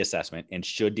is a pre-assessment and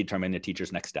should determine the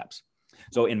teacher's next steps.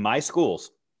 So in my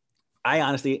schools, I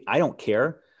don't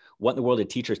care what in the world a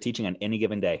teacher is teaching on any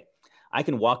given day. I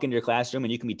can walk into your classroom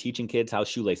and you can be teaching kids how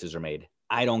shoelaces are made.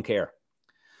 I don't care.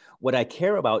 What I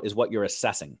care about is what you're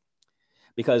assessing.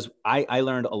 Because I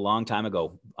learned a long time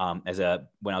ago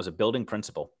when I was a building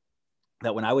principal,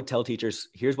 that when I would tell teachers,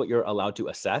 here's what you're allowed to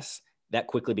assess, that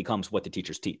quickly becomes what the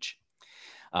teachers teach.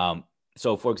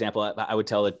 So for example, I would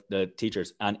tell the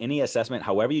teachers on any assessment,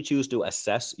 however you choose to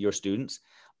assess your students,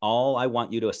 all I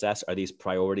want you to assess are these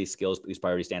priority skills, these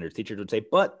priority standards. Teachers would say,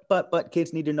 but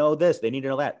kids need to know this. They need to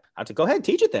know that. I'd say, go ahead,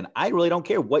 teach it then. I really don't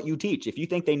care what you teach. If you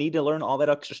think they need to learn all that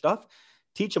extra stuff,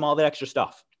 teach them all that extra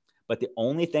stuff. But the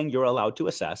only thing you're allowed to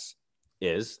assess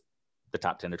is the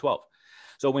top 10 to 12.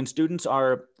 So when students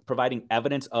are providing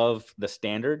evidence of the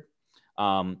standard,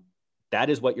 that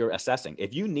is what you're assessing.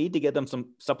 If you need to give them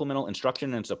some supplemental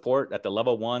instruction and support at the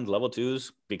level 1s, level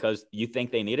 2s, because you think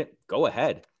they need it, go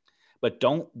ahead. But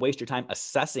don't waste your time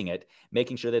assessing it,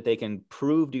 making sure that they can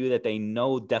prove to you that they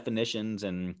know definitions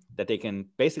and that they can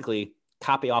basically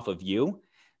copy off of you.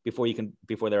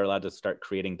 before they're allowed to start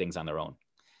creating things on their own.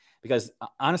 Because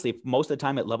honestly, most of the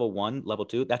time at level 1, level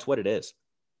 2, that's what it is.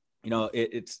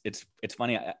 It's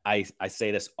funny. I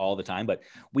say this all the time, but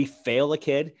we fail a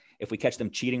kid if we catch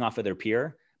them cheating off of their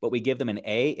peer, but we give them an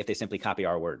A if they simply copy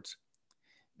our words.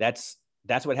 That's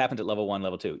what happens at level 1,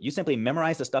 level 2. You simply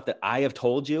memorize the stuff that I have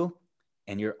told you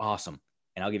and you're awesome.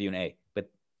 And I'll give you an A, but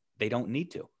they don't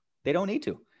need to. They don't need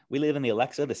to. We live in the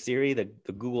Alexa, the Siri, the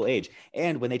Google age.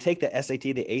 And when they take the SAT,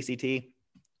 the ACT,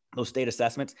 those state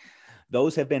assessments,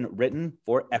 those have been written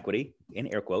for equity, in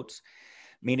air quotes,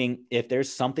 meaning if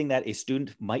there's something that a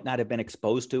student might not have been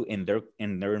exposed to in their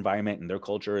environment, in their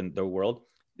culture, in their world,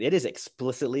 it is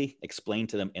explicitly explained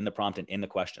to them in the prompt and in the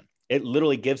question. It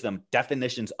literally gives them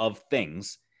definitions of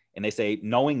things, and they say,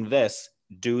 knowing this,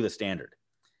 do the standard.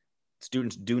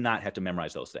 Students do not have to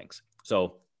memorize those things.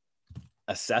 So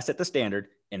assess at the standard,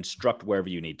 instruct wherever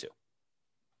you need to.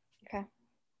 Okay.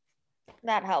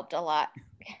 That helped a lot.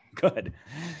 Good.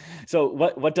 So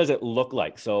what does it look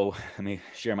like? So let me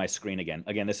share my screen again.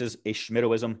 Again, this is a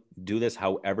Schmittoism. Do this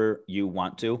however you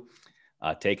want to.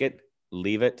 Take it,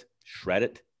 leave it, shred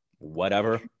it,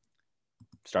 whatever.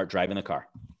 Start driving the car.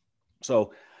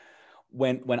 So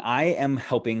when I am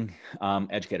helping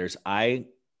educators, I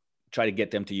try to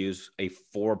get them to use a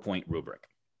 4-point rubric.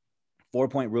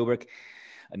 4-point rubric,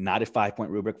 not a 5-point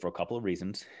rubric, for a couple of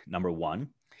reasons. Number one,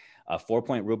 a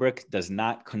 4-point rubric does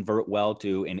not convert well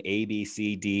to an A, B,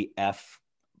 C, D, F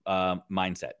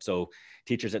mindset. So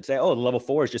teachers that say, oh, level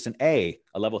 4 is just an A,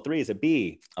 a level 3 is a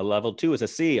B, a level 2 is a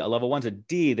C, a level 1 is a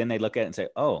D. Then they look at it and say,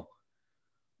 oh,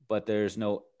 but there's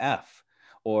no F.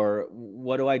 Or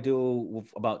what do I do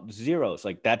about zeros?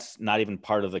 Like, that's not even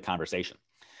part of the conversation.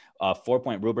 A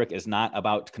 4-point rubric is not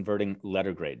about converting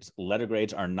letter grades. Letter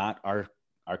grades are not our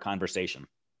conversation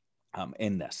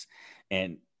in this.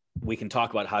 And we can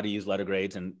talk about how to use letter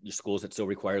grades and schools that still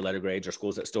require letter grades or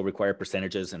schools that still require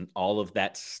percentages and all of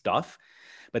that stuff.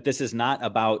 But this is not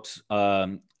about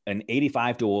an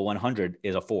 85 to a 100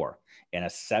 is a 4 and a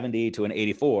 70 to an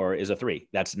 84 is a 3.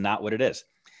 That's not what it is.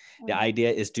 The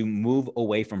idea is to move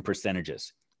away from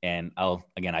percentages. And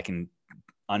I can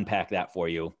unpack that for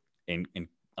you in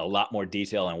a lot more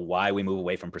detail on why we move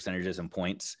away from percentages and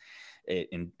points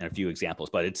in a few examples.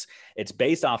 But it's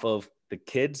based off of the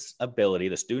kid's ability,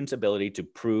 the student's ability to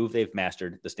prove they've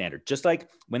mastered the standard. Just like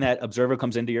when that observer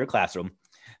comes into your classroom,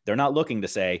 they're not looking to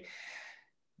say,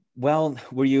 well,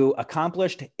 were you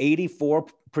accomplished 84%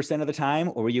 of the time,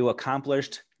 or were you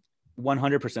accomplished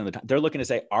 100% of the time? They're looking to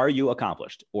say, are you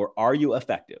accomplished, or are you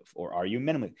effective, or are you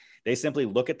minimally? They simply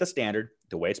look at the standard,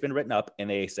 the way it's been written up, and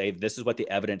they say, this is what the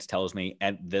evidence tells me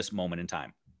at this moment in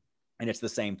time. And it's the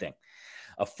same thing.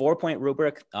 A 4-point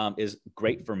rubric is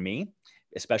great for me,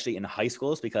 especially in high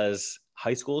schools, because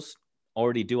high schools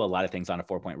already do a lot of things on a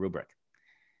 4-point rubric,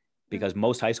 because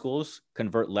most high schools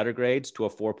convert letter grades to a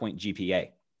 4-point GPA.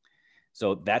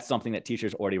 So that's something that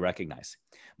teachers already recognize.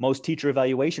 Most teacher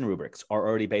evaluation rubrics are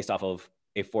already based off of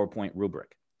a 4-point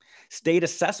rubric. State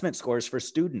assessment scores for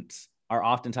students are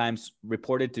oftentimes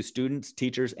reported to students,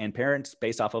 teachers, and parents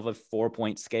based off of a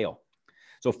 4-point scale.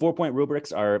 So 4-point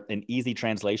rubrics are an easy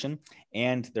translation,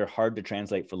 and they're hard to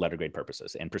translate for letter grade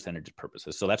purposes and percentage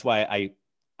purposes. So that's why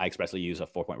I expressly use a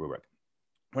 4-point rubric.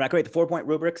 When I create the 4-point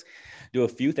rubrics, do a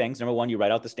few things. Number one, you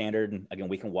write out the standard. And again,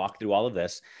 we can walk through all of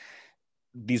this.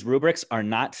 These rubrics they're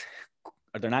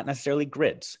not necessarily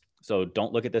grids. So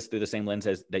don't look at this through the same lens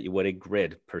as that you would a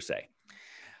grid per se.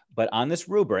 But on this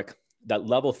rubric, that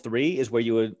level 3 is where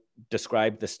you would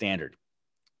describe the standard.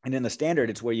 And in the standard,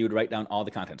 it's where you would write down all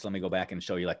the content. So let me go back and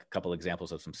show you like a couple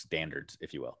examples of some standards,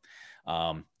 if you will.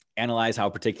 Analyze how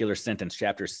a particular sentence,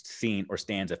 chapter, scene, or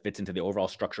stanza fits into the overall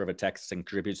structure of a text and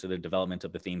contributes to the development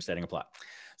of the theme, setting, or plot.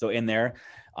 So in there,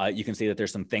 you can see that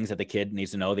there's some things that the kid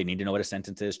needs to know. They need to know what a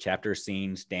sentence is, chapter,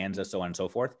 scene, stanza, so on and so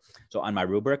forth. So on my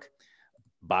rubric,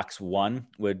 box 1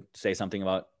 would say something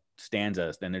about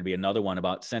stanzas. Then there'd be another one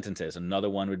about sentences. Another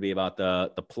one would be about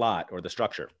the plot or the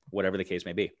structure, whatever the case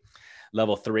may be.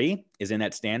 Level 3 is in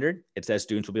that standard. It says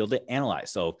students will be able to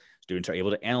analyze. So students are able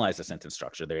to analyze the sentence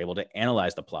structure. They're able to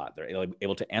analyze the plot. They're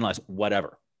able to analyze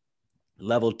whatever.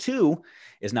 Level 2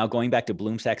 is now going back to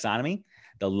Bloom's taxonomy,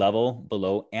 the level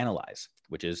below analyze,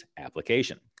 which is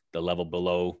application. The level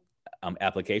below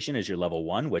application is your level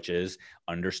 1, which is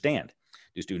understand.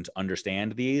 Do students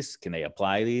understand these? Can they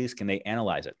apply these? Can they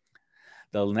analyze it?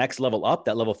 The next level up,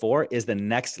 that level 4, is the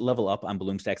next level up on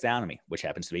Bloom's taxonomy, which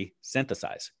happens to be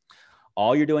synthesize.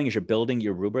 All you're doing is you're building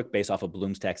your rubric based off of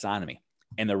Bloom's taxonomy.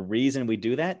 And the reason we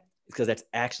do that is because that's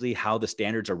actually how the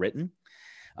standards are written.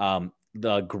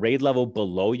 the grade level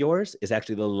below yours is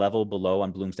actually the level below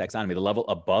on Bloom's taxonomy. The level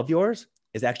above yours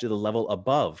is actually the level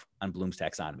above on Bloom's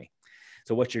taxonomy.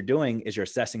 So what you're doing is you're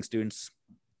assessing students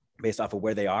based off of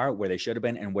where they are, where they should have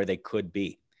been, and where they could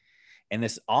be. And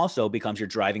this also becomes your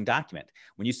driving document.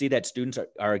 When you see that students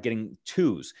are getting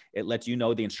 2s, it lets you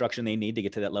know the instruction they need to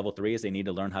get to that level 3 is they need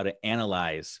to learn how to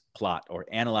analyze plot or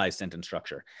analyze sentence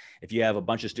structure. If you have a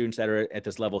bunch of students that are at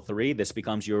this level 3, this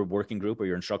becomes your working group or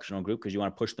your instructional group because you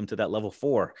want to push them to that level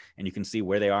 4 and you can see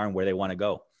where they are and where they want to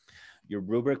go. Your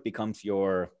rubric becomes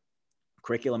your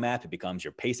curriculum map. It becomes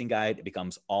your pacing guide. It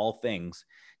becomes all things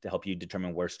to help you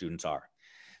determine where students are.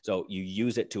 So you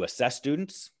use it to assess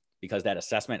students, because that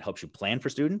assessment helps you plan for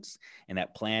students, and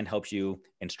that plan helps you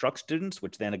instruct students,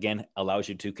 which then again allows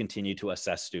you to continue to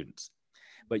assess students.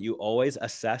 But you always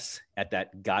assess at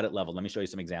that got it level. Let me show you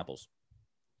some examples.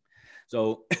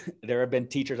 So there have been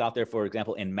teachers out there, for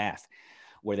example, in math,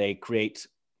 where they create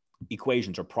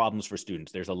equations or problems for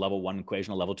students. There's a level 1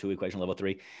 equation, a level 2 equation, level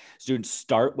 3. Students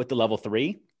start with the level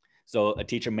 3. So a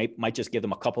teacher might just give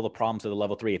them a couple of problems to the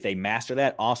level 3. If they master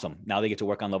that, awesome. Now they get to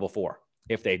work on level 4.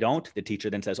 If they don't, the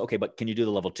teacher then says, okay, but can you do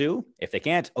the level 2? If they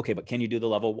can't, okay, but can you do the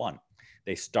level 1?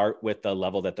 They start with the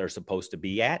level that they're supposed to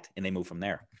be at, and they move from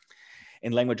there.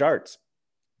 In language arts,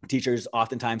 teachers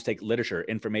oftentimes take literature,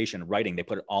 information, writing, they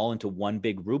put it all into one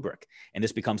big rubric. And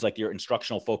this becomes like your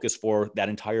instructional focus for that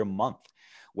entire month,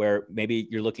 where maybe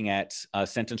you're looking at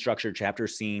sentence structure, chapter,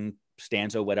 scene,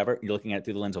 stanza, whatever. You're looking at it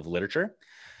through the lens of literature.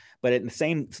 But in the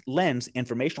same lens,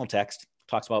 informational text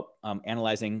talks about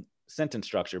analyzing sentence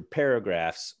structure,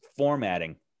 paragraphs,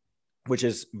 formatting, which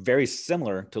is very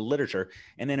similar to literature.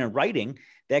 And then in writing,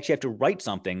 they actually have to write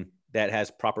something that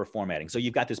has proper formatting. So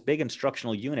you've got this big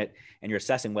instructional unit, and you're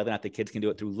assessing whether or not the kids can do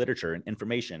it through literature and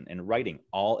information and writing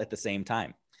all at the same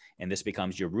time. And this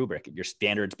becomes your rubric, your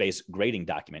standards-based grading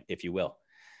document, if you will.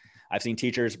 I've seen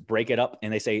teachers break it up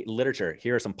and they say, literature,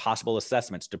 here are some possible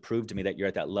assessments to prove to me that you're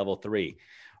at that level 3.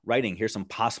 Writing, here's some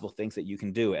possible things that you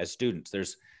can do as students.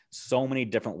 There's so many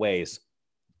different ways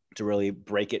to really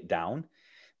break it down,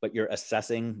 but you're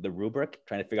assessing the rubric,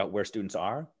 trying to figure out where students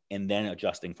are, and then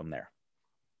adjusting from there.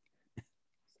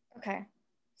 Okay.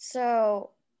 So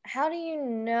how do you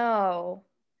know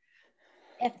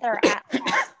if they're at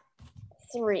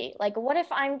 3? Like, what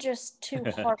if I'm just too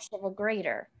harsh of a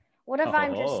grader? What if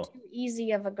I'm just too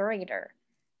easy of a grader?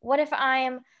 What if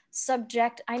I'm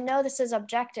I know this is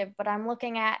objective, but I'm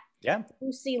looking at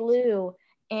Lucy Liu,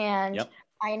 and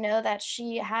I know that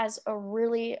she has a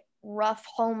really rough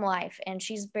home life and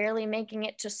she's barely making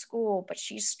it to school, but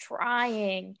she's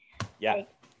trying. Yeah.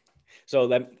 So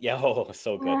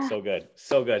so good.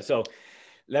 So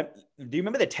do you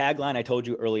remember the tagline I told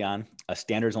you early on? A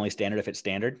standard is only standard if it's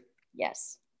standard.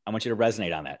 Yes. I want you to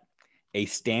resonate on that. A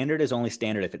standard is only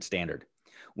standard if it's standard.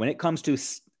 When it comes to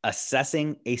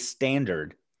assessing a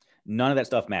standard, none of that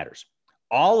stuff matters.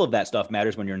 All of that stuff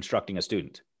matters when you're instructing a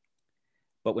student.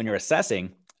 But when you're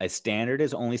assessing, a standard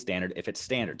is only standard if it's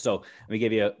standard. So let me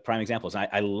give you a prime examples.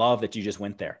 I love that you just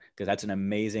went there because that's an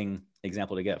amazing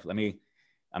example to give. Let me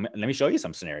show you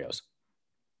some scenarios.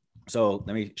 So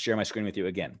let me share my screen with you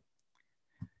again.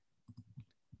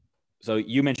 So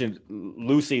you mentioned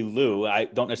Lucy Liu. I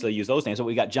don't necessarily use those names, but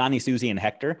we got Johnny, Susie, and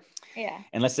Hector. Yeah.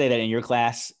 And let's say that in your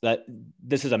class, that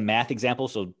this is a math example.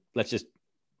 So let's just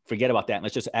forget about that. And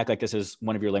let's just act like this is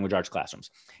one of your language arts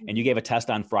classrooms. And you gave a test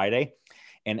on Friday.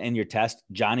 And in your test,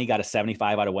 Johnny got a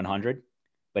 75 out of 100,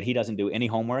 but he doesn't do any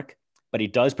homework, but he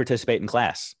does participate in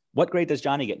class. What grade does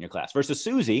Johnny get in your class? Versus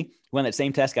Susie, who on that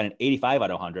same test got an 85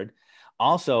 out of 100,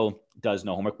 also does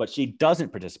no homework, but she doesn't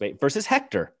participate. Versus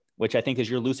Hector, which I think is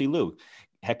your Lucy Liu.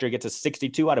 Hector gets a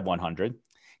 62 out of 100,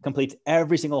 completes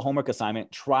every single homework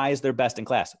assignment, tries their best in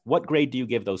class. What grade do you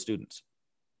give those students?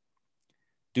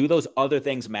 Do those other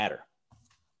things matter?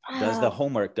 Does the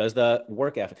homework, does the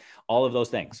work effort, all of those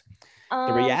things?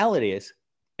 The reality is,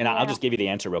 and I'll just give you the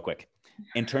answer real quick.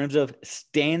 In terms of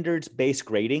standards-based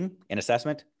grading and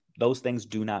assessment, those things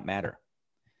do not matter.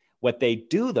 What they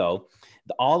do, though,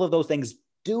 all of those things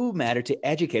do matter to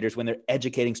educators when they're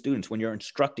educating students, when you're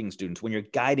instructing students, when you're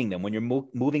guiding them, when you're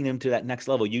moving them to that next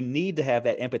level. You need to have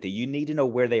that empathy. You need to know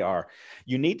where they are.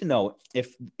 You need to know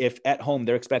if at home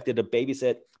they're expected to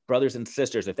babysit brothers and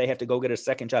sisters, if they have to go get a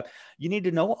second job. You need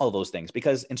to know all those things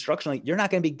because instructionally, you're not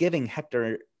going to be giving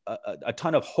Hector a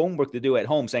ton of homework to do at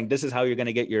home saying this is how you're going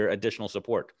to get your additional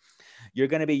support. You're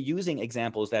going to be using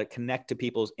examples that connect to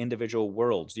people's individual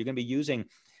worlds. You're going to be using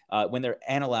when they're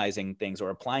analyzing things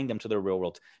or applying them to their real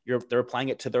world, they're applying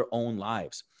it to their own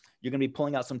lives. You're going to be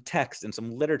pulling out some text and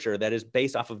some literature that is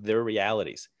based off of their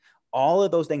realities. All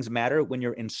of those things matter when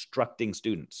you're instructing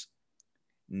students.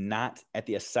 not at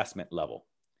the assessment level.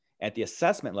 At the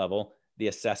assessment level, the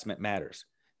assessment matters.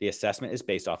 The assessment is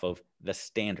based off of the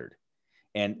standard.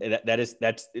 And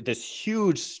that's this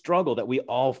huge struggle that we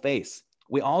all face.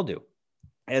 We all do.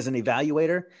 As an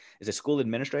evaluator, as a school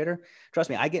administrator, trust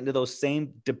me, I get into those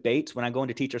same debates when I go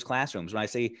into teachers' classrooms, when I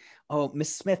say, oh,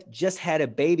 Miss Smith just had a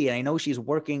baby, and I know she's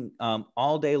working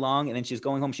all day long, and then she's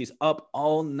going home, she's up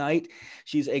all night,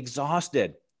 she's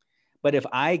exhausted. But if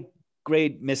I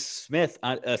grade Miss Smith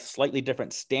on a slightly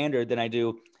different standard than I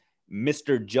do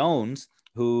Mr. Jones,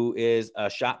 who is a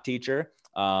shop teacher,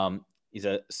 he's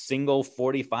a single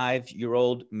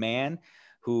 45-year-old man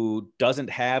who doesn't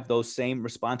have those same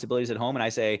responsibilities at home. And I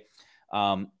say,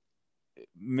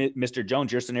 Mr.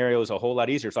 Jones, your scenario is a whole lot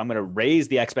easier. So I'm going to raise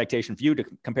the expectation for you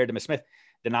compared to Ms. Smith.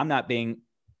 Then I'm not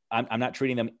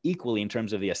treating them equally in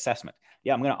terms of the assessment.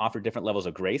 Yeah, I'm going to offer different levels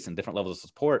of grace and different levels of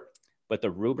support, but the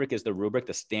rubric is the rubric.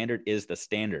 The standard is the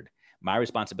standard. My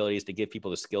responsibility is to give people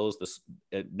the skills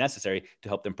necessary to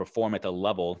help them perform at the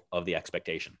level of the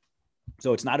expectation.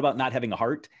 So it's not about not having a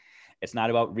heart. It's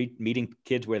not about meeting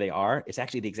kids where they are. It's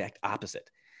actually the exact opposite.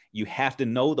 You have to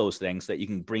know those things so that you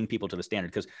can bring people to the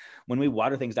standard. Because when we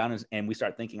water things down and we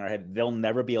start thinking in our head, they'll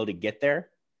never be able to get there.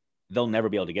 They'll never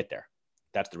be able to get there.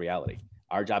 That's the reality.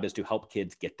 Our job is to help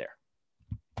kids get there.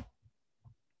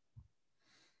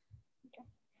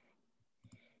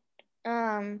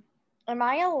 Am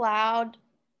I allowed?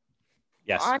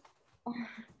 Yes. I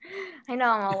know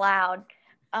I'm allowed.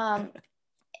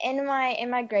 In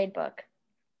my grade book.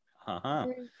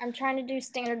 I'm trying to do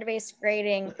standard-based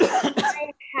grading.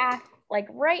 I have, like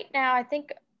right now, I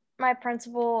think my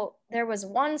principal, there was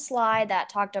one slide that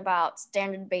talked about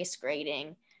standard-based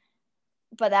grading,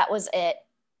 but that was it.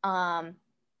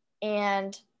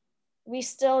 And we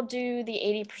still do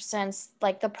the 80%,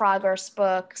 like the progress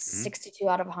book, 62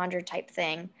 out of 100 type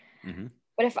thing.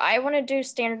 But if I want to do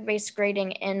standard-based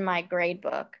grading in my grade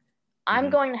book, I'm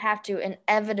going to have to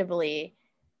inevitably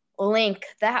link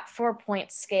that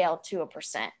 4-point scale to a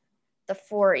percent. The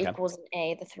 4 equals an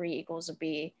A, the 3 equals a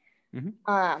B.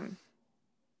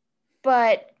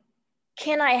 But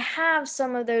can I have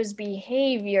some of those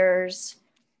behaviors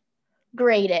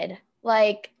graded,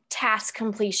 like task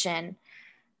completion?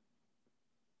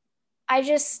 I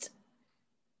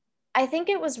think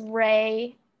it was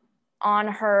Ray on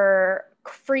her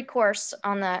free course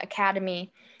on the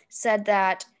Academy said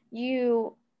that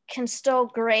you can still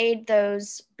grade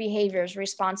those behaviors,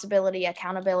 responsibility,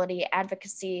 accountability,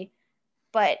 advocacy,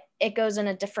 but it goes in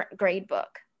a different grade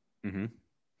book.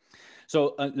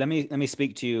 So let me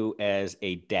speak to you as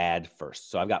a dad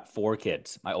first. So I've got 4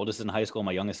 kids. My oldest is in high school,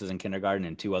 my youngest is in kindergarten,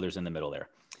 and 2 others in the middle there.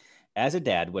 As a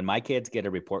dad, when my kids get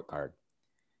a report card,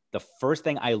 the first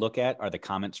thing I look at are the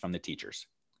comments from the teachers.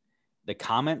 The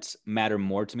comments matter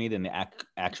more to me than the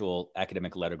actual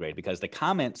academic letter grade, because the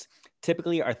comments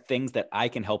typically are things that I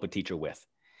can help a teacher with.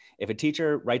 If a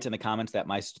teacher writes in the comments that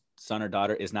my son or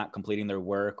daughter is not completing their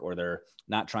work, or they're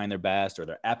not trying their best, or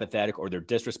they're apathetic, or they're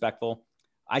disrespectful,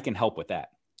 I can help with that.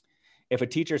 If a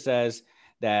teacher says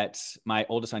that my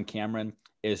oldest son, Cameron,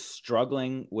 is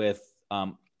struggling with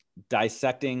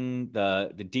dissecting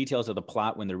the details of the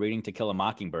plot when they're reading To Kill a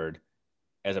Mockingbird,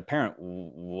 as a parent,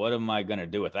 what am I going to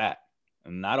do with that?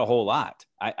 Not a whole lot.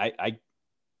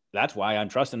 That's why I'm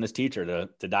trusting this teacher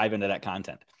to dive into that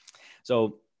content.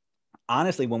 So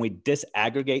honestly, when we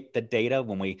disaggregate the data,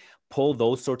 when we pull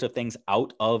those sorts of things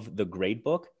out of the grade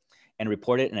book and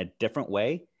report it in a different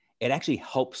way, it actually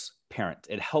helps parents.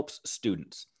 It helps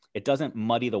students. It doesn't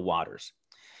muddy the waters.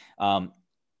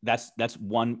 That's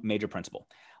one major principle.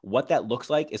 What that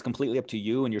looks like is completely up to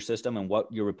you and your system and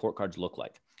what your report cards look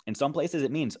like. In some places,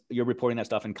 it means you're reporting that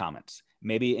stuff in comments.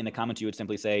 Maybe in the comments, you would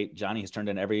simply say, Johnny has turned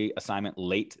in every assignment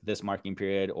late this marking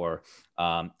period, or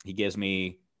he gives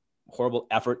me horrible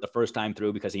effort the first time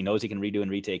through because he knows he can redo and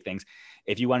retake things.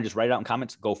 If you want to just write it out in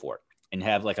comments, go for it and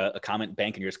have like a comment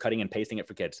bank and you're just cutting and pasting it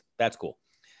for kids. That's cool.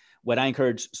 What I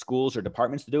encourage schools or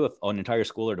departments to do, if an entire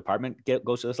school or department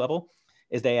goes to this level,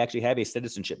 is they actually have a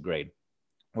citizenship grade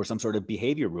or some sort of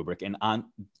behavior rubric. And on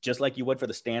just like you would for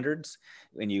the standards,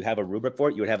 when you have a rubric for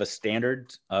it, you would have a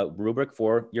standard rubric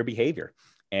for your behavior.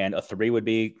 And a 3 would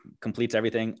be completes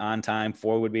everything on time.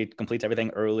 4 would be completes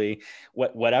everything early,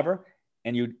 whatever.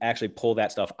 And you actually pull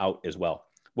that stuff out as well.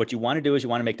 What you want to do is you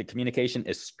want to make the communication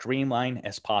as streamlined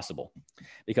as possible,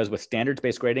 because with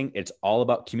standards-based grading, it's all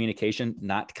about communication,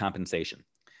 not compensation.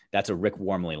 That's a Rick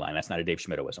Wormley line. That's not a Dave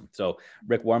Schmittoism. So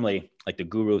Rick Wormley, like the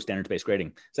guru of standards-based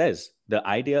grading, says the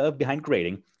idea of behind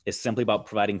grading is simply about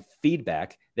providing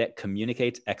feedback that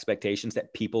communicates expectations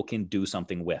that people can do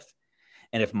something with.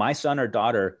 And if my son or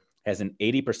daughter has an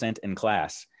 80% in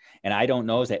class And I don't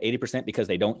know, is that 80% because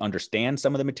they don't understand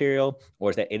some of the material,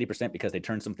 or is that 80% because they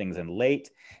turned some things in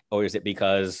late, or is it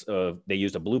because they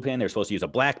used a blue pen, they're supposed to use a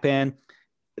black pen,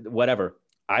 whatever.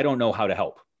 I don't know how to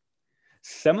help.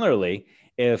 Similarly,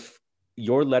 if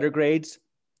your letter grades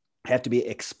have to be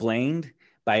explained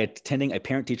by attending a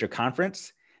parent-teacher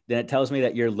conference, then it tells me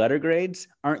that your letter grades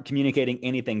aren't communicating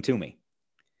anything to me,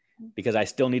 because I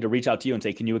still need to reach out to you and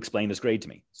say, can you explain this grade to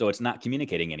me? So it's not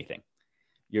communicating anything.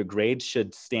 Your grades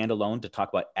should stand alone to talk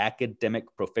about academic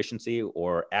proficiency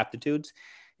or aptitudes,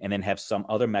 and then have some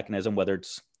other mechanism, whether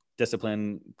it's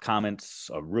discipline,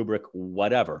 comments, a rubric,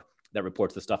 whatever, that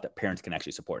reports the stuff that parents can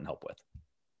actually support and help with.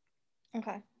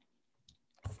 Okay.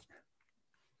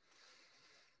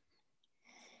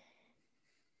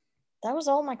 That was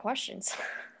all my questions.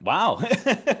 Wow.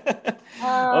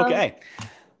 Okay.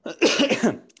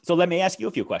 So let me ask you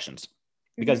a few questions,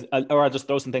 because, or I'll just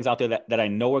throw some things out there that I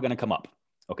know are going to come up.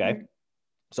 Okay. Mm-hmm.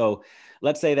 So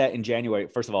let's say that in January,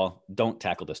 first of all, don't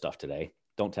tackle this stuff today.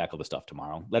 Don't tackle the stuff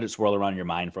tomorrow. Let it swirl around your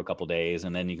mind for a couple of days,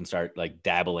 and then you can start like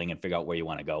dabbling and figure out where you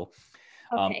want to go.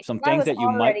 Okay. Some things that you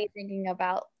might thinking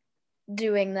about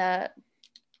doing the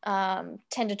 10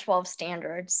 to 12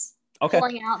 standards. Okay.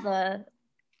 Pulling out the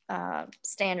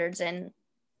standards and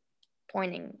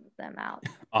pointing them out.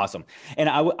 Awesome. And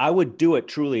I would do it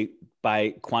truly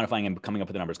by quantifying and coming up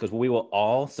with the numbers, because we will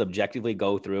all subjectively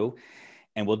go through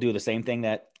and we'll do the same thing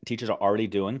that teachers are already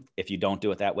doing. If you don't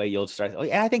do it that way, you'll start, oh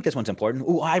yeah, I think this one's important.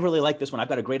 Oh, I really like this one. I've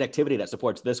got a great activity that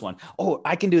supports this one. Oh,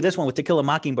 I can do this one with To Kill a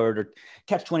Mockingbird or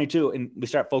Catch 22. And we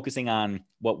start focusing on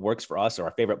what works for us, or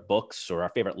our favorite books or our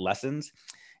favorite lessons,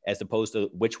 as opposed to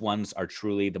which ones are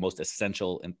truly the most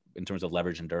essential in terms of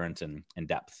leverage, endurance, and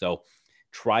depth. So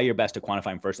try your best to quantify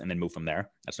them first and then move from there.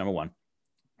 That's number one.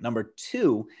 Number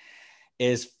two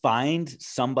is find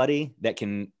somebody that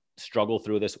can struggle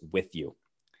through this with you.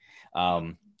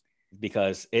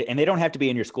 Because they don't have to be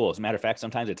in your school. As a matter of fact,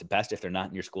 sometimes it's best if they're not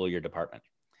in your school or your department.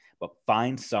 But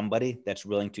find somebody that's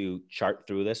willing to chart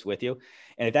through this with you.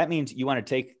 And if that means you want to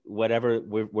take whatever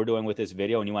we're doing with this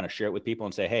video and you want to share it with people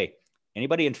and say, hey,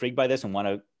 anybody intrigued by this and want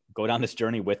to go down this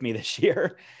journey with me this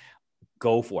year,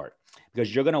 go for it.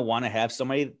 Because you're going to want to have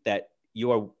somebody that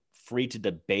you are free to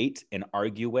debate and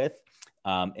argue with.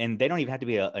 And they don't even have to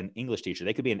be an English teacher.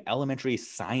 They could be an elementary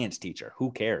science teacher.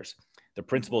 Who cares? The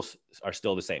principles are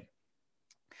still the same.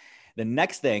 The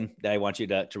next thing that I want you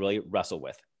to really wrestle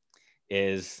with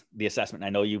is the assessment. I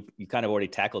know you kind of already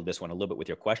tackled this one a little bit with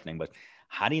your questioning, but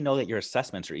how do you know that your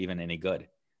assessments are even any good?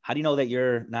 How do you know that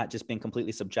you're not just being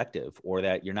completely subjective, or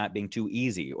that you're not being too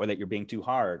easy, or that you're being too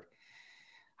hard?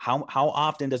 How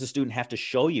often does a student have to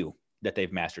show you that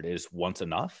they've mastered it? Is once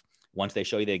enough? Once they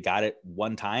show you they got it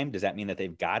one time, does that mean that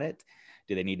they've got it?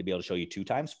 Do they need to be able to show you 2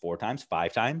 times, 4 times,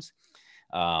 5 times?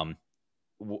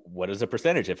 What is the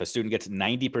percentage? If a student gets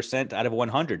 90% out of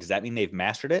 100, does that mean they've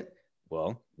mastered it?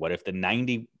 Well, what if the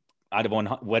 90 out of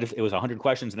 100, what if it was 100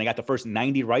 questions and they got the first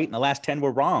 90 right and the last 10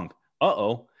 were wrong?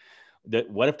 Uh-oh.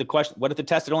 What if the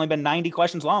test had only been 90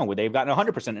 questions long? Would they have gotten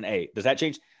 100% an A? Does that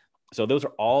change? So those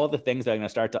are all the things that are going to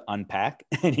start to unpack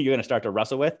and you're going to start to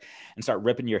wrestle with and start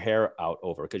ripping your hair out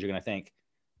over, because you're going to think,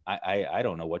 I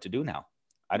don't know what to do now.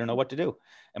 I don't know what to do.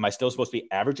 Am I still supposed to be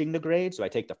averaging the grades? Do I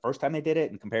take the first time they did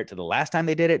it and compare it to the last time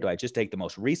they did it? Do I just take the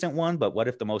most recent one? But what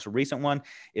if the most recent one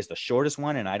is the shortest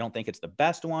one and I don't think it's the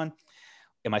best one?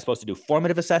 Am I supposed to do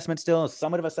formative assessment still?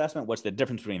 Summative assessment? What's the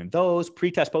difference between those?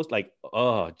 Pre-test, post? Like,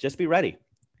 oh, just be ready.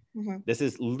 Mm-hmm. This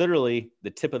is literally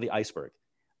the tip of the iceberg.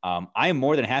 I am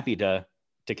more than happy to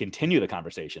continue the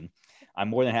conversation. I'm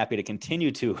more than happy to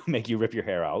continue to make you rip your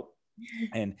hair out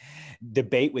and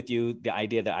debate with you the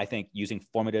idea that I think using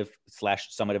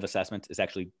formative/summative assessments is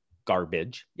actually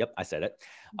garbage. Yep, I said it.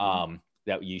 Mm-hmm.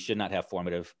 That you should not have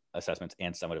formative assessments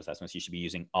and summative assessments. You should be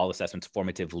using all assessments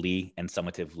formatively and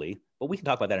summatively. But we can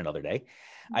talk about that another day.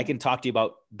 Mm-hmm. I can talk to you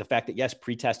about the fact that, yes,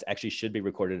 pre-test actually should be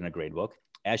recorded in a grade book,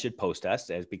 as should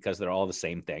post-test, because they're all the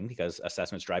same thing, because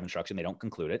assessments drive instruction. They don't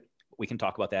conclude it. We can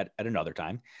talk about that at another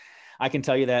time. I can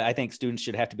tell you that I think students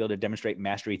should have to be able to demonstrate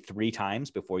mastery 3 times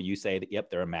before you say that, yep,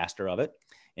 they're a master of it,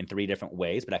 in 3 different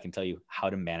ways. But I can tell you how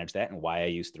to manage that and why I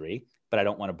use 3. But I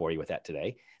don't want to bore you with that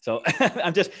today. So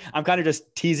I'm kind of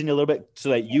just teasing you a little bit so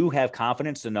that you have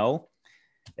confidence to know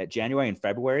that January and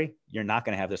February, you're not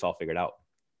going to have this all figured out.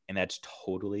 And that's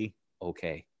totally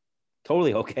okay.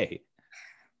 Totally okay.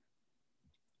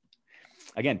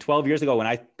 Again, 12 years ago when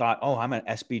I thought, oh, I'm an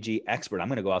SBG expert, I'm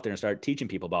going to go out there and start teaching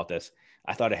people about this,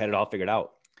 I thought I had it all figured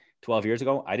out. 12 years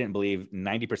ago, I didn't believe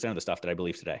 90% of the stuff that I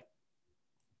believe today.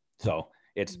 So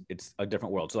it's a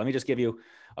different world. So let me just give you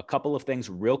a couple of things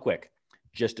real quick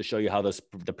just to show you how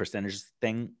the percentage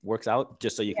thing works out,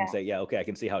 just so you can say, yeah, okay, I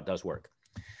can see how it does work.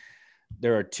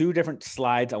 There are 2 different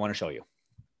slides I want to show you.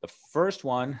 The first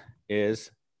one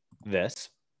is this.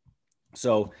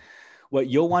 So what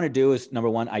you'll want to do is, number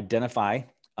one, identify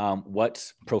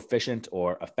what's proficient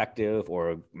or effective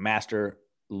or master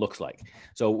looks like.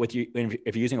 So if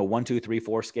you're using a 1, 2, 3,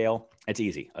 4 scale, it's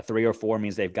easy. A 3 or 4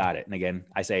 means they've got it. And again,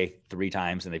 I say 3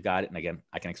 times and they've got it. And again,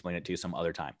 I can explain it to you some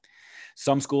other time.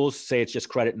 Some schools say it's just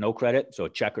credit, no credit. So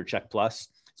check or check plus.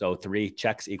 So 3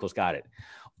 checks equals got it.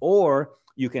 Or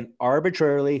you can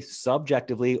arbitrarily,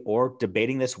 subjectively, or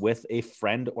debating this with a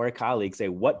friend or a colleague, say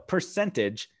what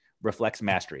percentage reflects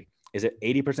mastery. Is it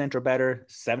 80% or better,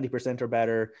 70% or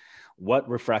better? What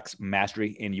reflects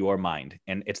mastery in your mind?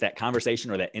 And it's that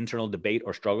conversation or that internal debate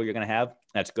or struggle you're going to have.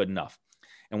 That's good enough.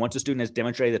 And once a student has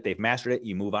demonstrated that they've mastered it,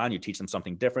 you move on, you teach them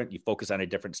something different, you focus on a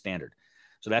different standard.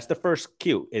 So that's the first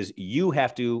cue, is you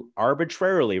have to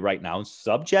arbitrarily right now,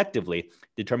 subjectively,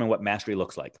 determine what mastery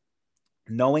looks like.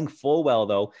 Knowing full well,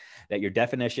 though, that your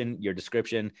definition, your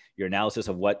description, your analysis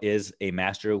of what is a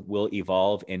master will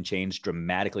evolve and change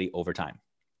dramatically over time.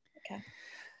 Okay.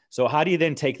 So how do you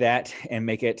then take that and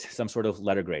make it some sort of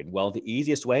letter grade? Well, the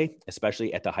easiest way,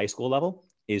 especially at the high school level,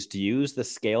 is to use the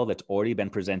scale that's already been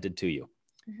presented to you.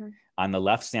 Mm-hmm. On the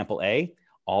left, sample A,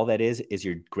 all that is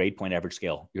your grade point average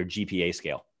scale, your GPA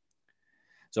scale.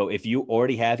 So if you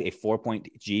already have a 4-point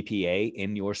GPA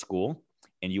in your school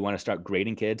and you want to start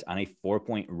grading kids on a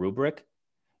 4-point rubric,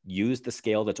 use the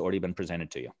scale that's already been presented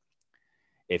to you.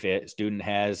 If a student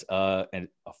has a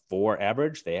 4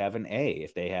 average, they have an A.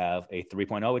 If they have a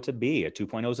 3.0, it's a B. A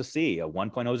 2.0 is a C. A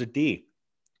 1.0 is a D,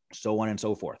 so on and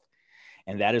so forth.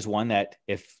 And that is one that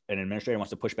if an administrator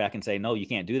wants to push back and say, no, you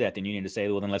can't do that, then you need to say,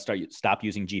 well, then let's stop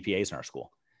using GPAs in our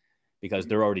school, because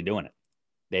they're already doing it.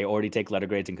 They already take letter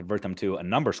grades and convert them to a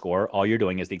number score. All you're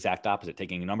doing is the exact opposite,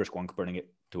 taking a number score and converting it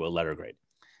to a letter grade.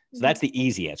 So that's the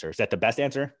easy answer. Is that the best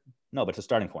answer? No, but it's a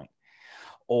starting point.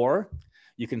 Or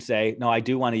you can say, no, I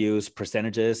do want to use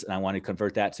percentages and I want to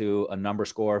convert that to a number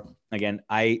score. Again,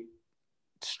 I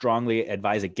strongly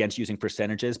advise against using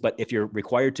percentages, but if you're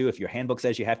required to, if your handbook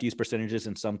says you have to use percentages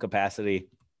in some capacity,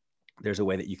 there's a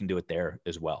way that you can do it there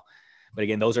as well. But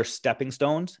again, those are stepping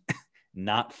stones,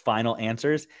 not final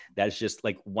answers. That's just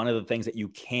like one of the things that you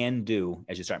can do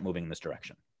as you start moving in this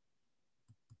direction.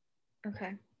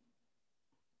 Okay.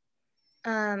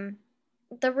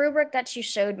 The rubric that you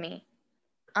showed me,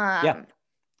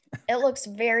 it looks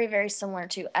very, very similar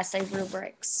to essay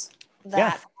rubrics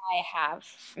that I have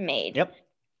made. Yep.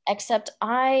 Except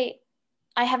I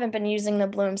haven't been using the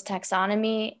Bloom's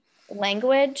taxonomy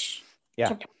language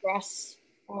to progress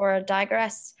or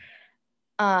digress.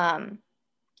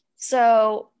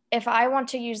 So if I want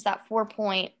to use that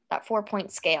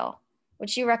 4-point scale,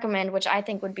 which you recommend, which I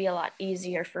think would be a lot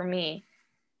easier for me,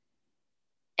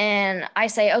 and I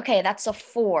say, okay, that's a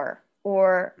 4,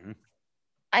 or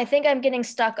I think I'm getting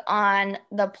stuck on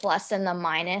the plus and the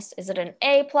minus. Is it an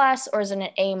A plus or is it an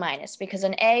A minus? Because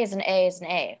an A is an A is an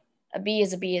A. A B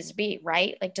is a B is a B,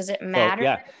 right? Like, does it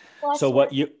matter? So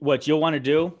what you'll want to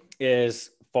do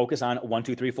is focus on 1,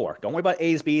 2, 3, 4. Don't worry about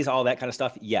A's, B's, all that kind of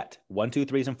stuff yet. 1, 2,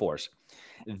 3s, and 4s.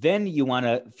 Then you want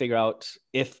to figure out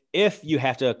if you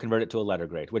have to convert it to a letter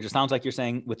grade, which it sounds like you're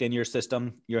saying within your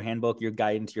system, your handbook, your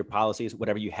guidance, your policies,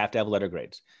 whatever, you have to have letter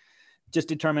grades. Just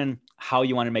determine how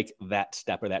you want to make that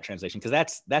step or that translation,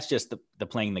 because that's just the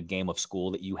playing the game of school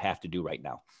that you have to do right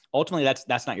now. Ultimately,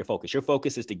 that's not your focus. Your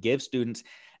focus is to give students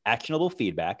actionable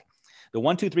feedback. The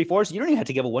 1, 2, 3, 4s, you don't even have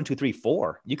to give a 1, 2, 3,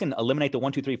 4. You can eliminate the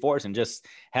 1, 2, 3, 4s and just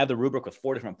have the rubric with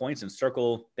 4 different points and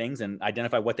circle things and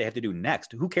identify what they have to do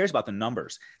next. Who cares about the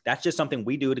numbers? That's just something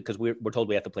we do because we're told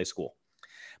we have to play school.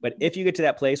 But if you get to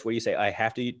that place where you say, I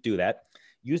have to do that,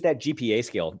 use that GPA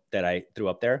scale that I threw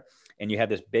up there, and you have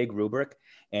this big rubric,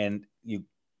 and you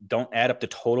don't add up the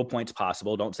total points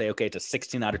possible. Don't say, okay, it's a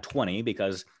 16 out of 20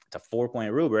 because it's a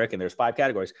 4-point rubric and there's 5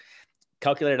 categories.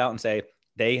 Calculate it out and say,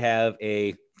 they have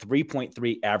a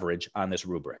 3.3 average on this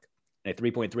rubric. And a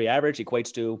 3.3 average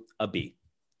equates to a B.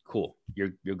 Cool.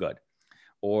 You're good.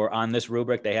 Or on this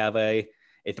rubric, they have a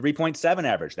 3.7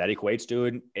 average. That equates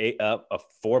to a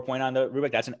 4 point on the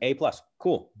rubric. That's an A plus.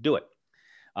 Cool. Do it.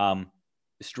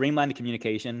 Streamline the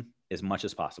communication as much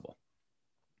as possible.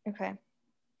 Okay.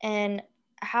 And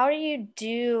how do you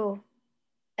do,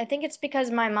 I think it's because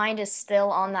my mind is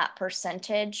still on that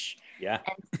percentage and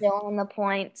still on the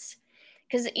points.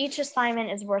 Because each assignment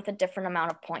is worth a different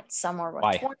amount of points. Some are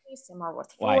worth 20, some are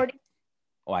worth 40.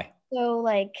 Why? So,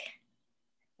 like...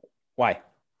 Why?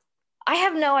 I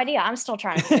have no idea. I'm still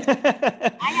trying to figure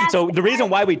it out. So the reason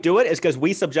why we do it is because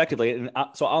we subjectively, and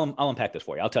so I'll unpack this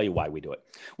for you. I'll tell you why we do it.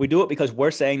 We do it because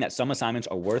we're saying that some assignments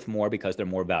are worth more because they're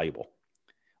more valuable,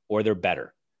 or they're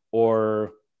better,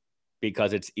 or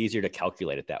because it's easier to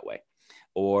calculate it that way,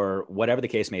 or whatever the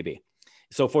case may be.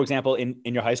 So for example, in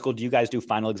your high school, do you guys do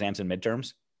final exams and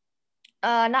midterms?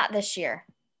 Not this year.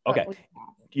 Okay.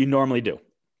 You normally do.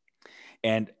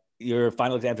 And your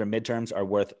final exams or midterms are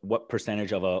worth what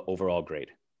percentage of an overall grade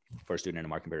for a student in a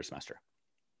marking period semester?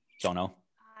 Don't know.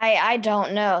 I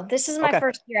don't know. This is my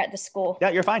first year at the school. Yeah,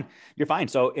 you're fine. You're fine.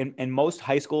 So in most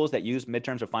high schools that use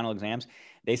midterms or final exams,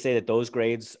 they say that those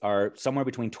grades are somewhere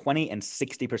between 20 and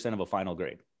 60% of a final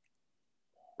grade.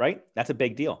 Right? That's a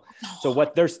big deal. So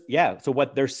what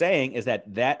they're saying is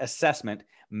that assessment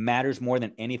matters more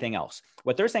than anything else.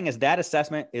 What they're saying is that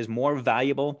assessment is more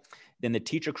valuable than the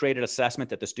teacher created assessment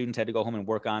that the students had to go home and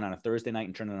work on a Thursday night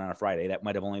and turn it on a Friday. That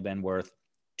might have only been worth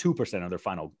 2% of their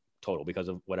final total because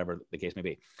of whatever the case may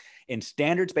be. In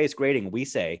standards-based grading, we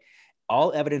say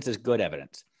all evidence is good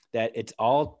evidence, that it's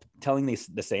all telling the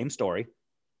same story.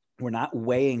 We're not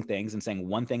weighing things and saying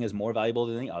one thing is more valuable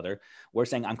than the other. We're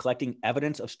saying I'm collecting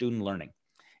evidence of student learning.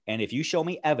 And if you show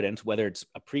me evidence, whether it's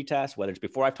a pretest, whether it's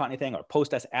before I've taught anything, or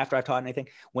post-test after I've taught anything,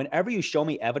 whenever you show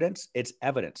me evidence, it's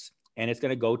evidence. And it's going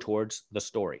to go towards the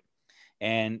story.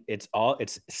 And it's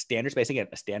standards-based. Again,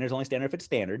 a standard is only standard if it's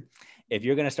standard. If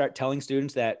you're going to start telling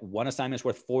students that one assignment is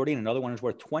worth 40 and another one is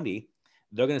worth 20,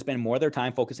 they're going to spend more of their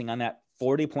time focusing on that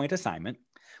 40-point assignment,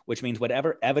 which means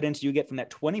whatever evidence you get from that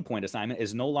 20-point assignment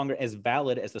is no longer as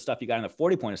valid as the stuff you got in the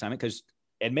 40-point assignment, because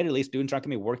admittedly, students aren't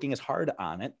going to be working as hard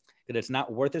on it, because it's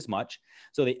not worth as much.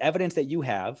 So the evidence that you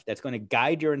have that's going to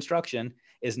guide your instruction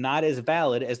is not as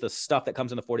valid as the stuff that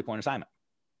comes in the 40-point assignment.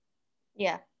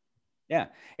 Yeah. Yeah.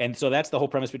 And so that's the whole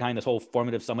premise behind this whole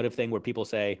formative summative thing, where people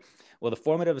say, well, the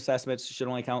formative assessments should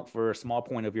only count for a small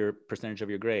point of your percentage of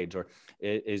your grades, or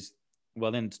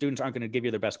well, then students aren't going to give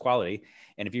you their best quality.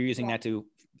 And if you're using that to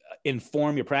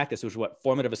inform your practice, which is what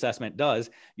formative assessment does,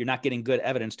 you're not getting good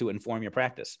evidence to inform your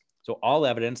practice. So all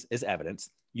evidence is evidence.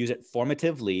 Use it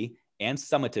formatively and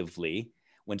summatively.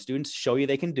 When students show you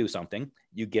they can do something,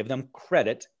 you give them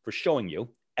credit for showing you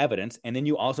evidence, and then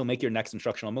you also make your next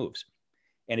instructional moves.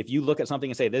 And if you look at something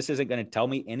and say, this isn't going to tell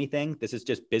me anything, this is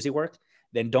just busy work,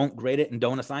 then don't grade it and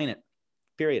don't assign it,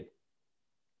 period.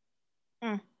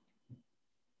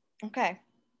 Okay.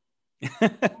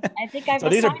 I think I've so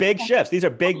these are big shifts. These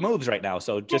are big moves right now.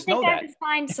 So just know that. I've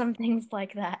assigned some things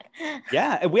like that.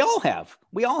 Yeah. And we all have.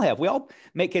 We all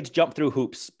make kids jump through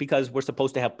hoops because we're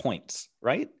supposed to have points,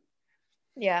 right?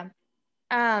 Yeah.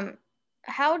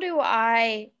 How do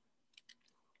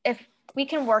if we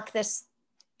can work this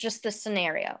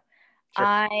scenario, sure.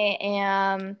 I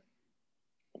am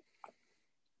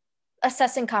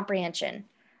assessing comprehension,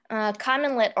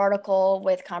 common lit article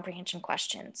with comprehension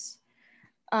questions,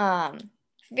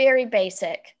 very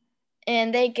basic,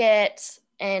 and they get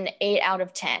an 8 out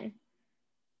of 10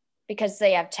 because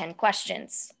they have 10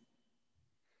 questions.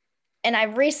 And I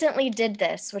recently did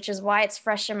this, which is why it's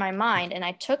fresh in my mind. And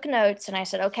I took notes and I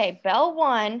said, okay, Bell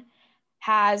 1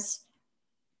 has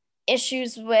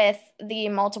issues with the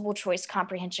multiple choice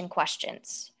comprehension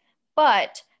questions,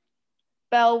 but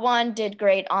Bell 1 did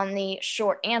great on the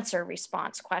short answer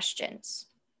response questions.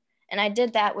 And I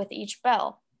did that with each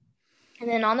Bell. And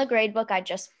then on the grade book, I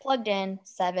just plugged in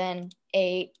 7,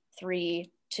 8,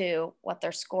 3, 2, what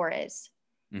their score is.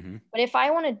 Mm-hmm. But if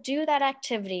I want to do that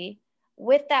activity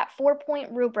with that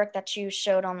 4-point rubric that you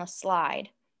showed on the slide,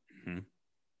 mm-hmm.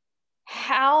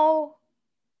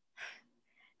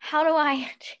 How do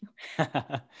I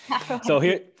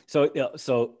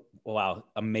So wow,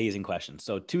 amazing question.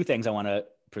 So 2 things I want to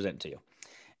present to you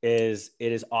is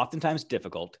it is oftentimes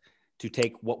difficult to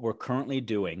take what we're currently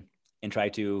doing and try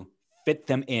to fit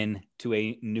them in to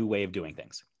a new way of doing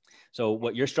things. So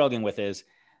what you're struggling with is,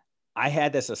 I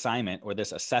had this assignment or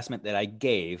this assessment that I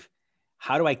gave.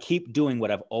 How do I keep doing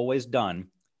what I've always done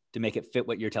to make it fit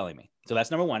what you're telling me? So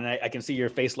that's number one. And I can see your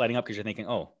face lighting up because you're thinking,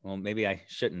 oh, well, maybe I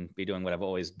shouldn't be doing what I've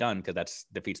always done, because that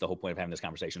defeats the whole point of having this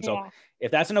conversation. So if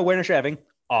that's an awareness you're having,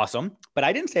 awesome. But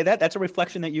I didn't say that. That's a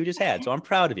reflection that you just had. So I'm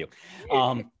proud of you.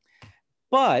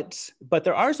 But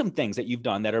there are some things that you've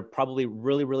done that are probably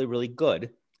really, really, really good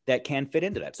that can fit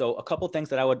into that. So a couple of things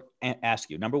that I would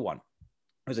ask you. Number one,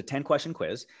 it was a 10-question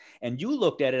quiz, and you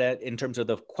looked at it in terms of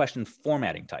the question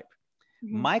formatting type.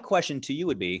 Mm-hmm. My question to you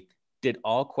would be, did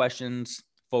all questions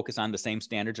focus on the same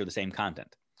standards or the same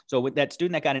content? So with that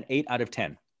student that got an 8 out of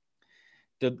 10,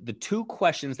 the 2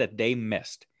 questions that they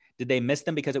missed, did they miss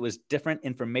them because it was different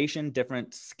information,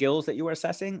 different skills that you were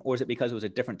assessing, or is it because it was a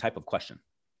different type of question?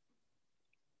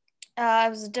 It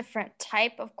was a different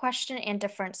type of question and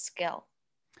different skill.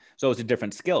 So it's a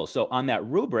different skill. So on that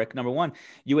rubric, number one,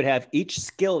 you would have each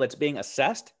skill that's being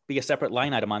assessed be a separate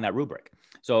line item on that rubric.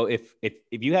 So if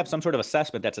you have some sort of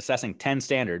assessment that's assessing 10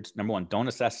 standards, number one, don't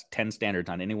assess 10 standards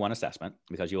on any one assessment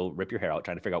because you'll rip your hair out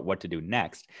trying to figure out what to do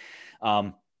next.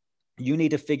 You need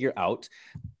to figure out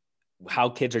how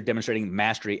kids are demonstrating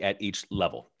mastery at each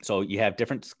level. So you have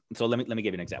different. So let me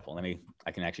give you an example.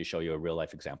 I can actually show you a real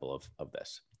life example of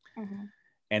this. Mm-hmm.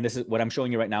 And this is what I'm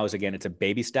showing you right now is, again, it's a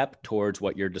baby step towards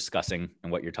what you're discussing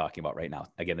and what you're talking about right now.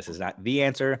 Again, this is not the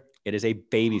answer. It is a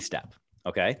baby step.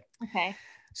 Okay. Okay.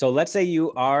 So let's say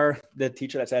you are the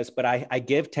teacher that says, but I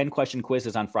give 10 question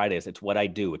quizzes on Fridays. It's what I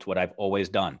do. It's what I've always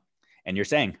done. And you're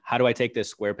saying, how do I take this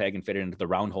square peg and fit it into the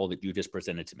round hole that you just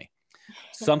presented to me?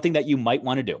 Something that you might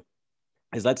want to do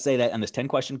is, let's say that on this 10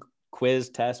 question quiz,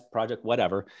 test, project,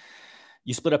 whatever,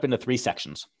 you split up into 3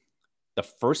 sections. The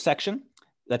first section,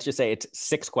 let's just say it's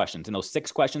 6 questions, and those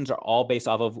 6 questions are all based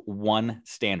off of one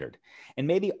standard. And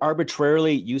maybe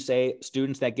arbitrarily you say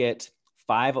students that get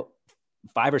 5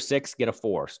 or 6 get a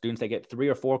 4. Students that get 3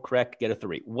 or 4 correct get a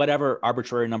 3. Whatever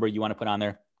arbitrary number you want to put on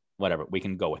there, whatever, we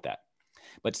can go with that.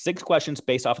 But 6 questions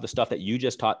based off of the stuff that you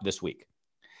just taught this week.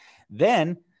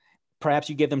 Then perhaps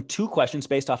you give them 2 questions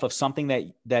based off of something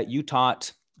that you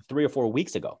taught 3 or 4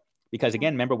 weeks ago. Because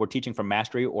again, remember, we're teaching for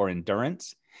mastery or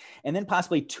endurance. And then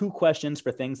possibly 2 questions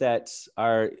for things that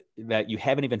you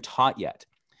haven't even taught yet.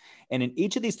 And in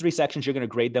each of these 3 sections, you're going to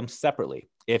grade them separately.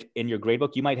 If in your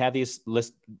gradebook, you might have these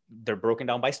lists, they're broken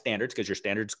down by standards, because your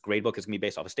standards gradebook is going to be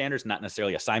based off of standards, not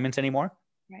necessarily assignments anymore.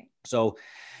 Right. So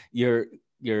your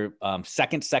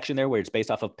second section there, where it's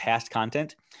based off of past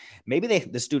content, maybe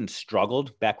the students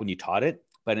struggled back when you taught it,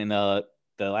 but in the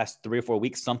last 3 or 4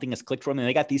 weeks, something has clicked for them and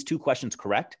they got these 2 questions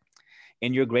correct.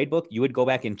 In your gradebook, you would go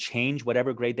back and change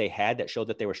whatever grade they had that showed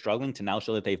that they were struggling to now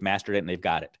show that they've mastered it and they've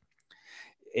got it.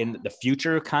 In the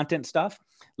future content stuff,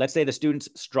 let's say the students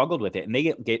struggled with it and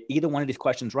they get either one of these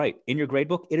questions right. In your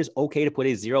gradebook, it is okay to put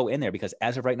a 0 in there, because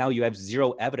as of right now, you have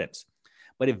 0 evidence.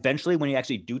 But eventually, when you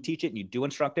actually do teach it and you do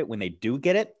instruct it, when they do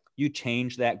get it, you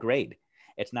change that grade.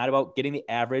 It's not about getting the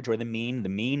average or the mean. The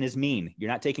mean is mean. You're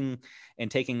not taking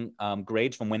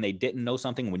grades from when they didn't know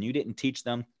something, when you didn't teach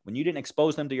them, when you didn't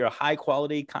expose them to your high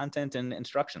quality content and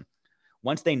instruction.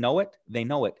 Once they know it,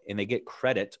 and they get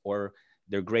credit, or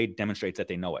their grade demonstrates that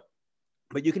they know it.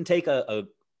 But you can take a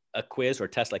quiz or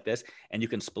test like this and you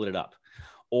can split it up.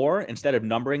 Or instead of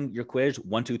numbering your quiz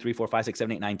 1, 2, 3, 4, 5, 6,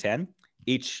 7, 8, 9, 10,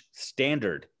 each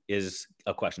standard is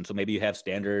a question. So maybe you have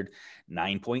standard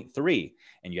 9.3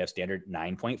 and you have standard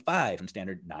 9.5 and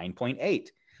standard 9.8.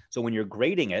 So when you're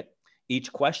grading it,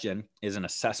 each question is an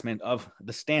assessment of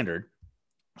the standard.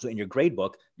 So in your grade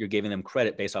book, you're giving them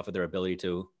credit based off of their ability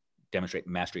to demonstrate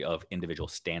mastery of individual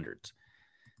standards.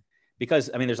 Because,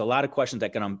 I mean, there's a lot of questions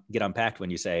that can get unpacked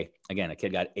when you say, again, a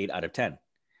kid got 8 out of 10.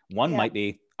 One might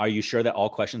be, are you sure that all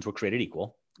questions were created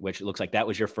equal? Which looks like that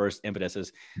was your first impetus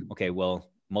is, okay,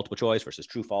 well, multiple choice versus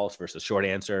true, false versus short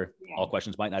answer. Yeah. All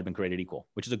questions might not have been created equal,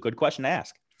 which is a good question to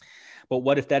ask. But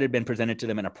what if that had been presented to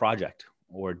them in a project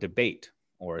or debate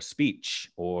or a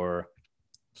speech or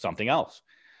something else?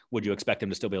 Would you expect them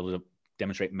to still be able to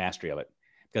demonstrate mastery of it?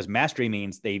 Because mastery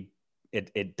means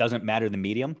it doesn't matter the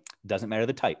medium, doesn't matter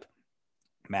the type.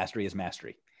 Mastery is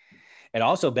mastery. It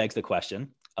also begs the question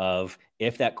of,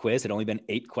 if that quiz had only been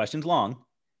 8 questions long,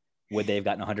 would they have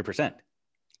gotten 100%?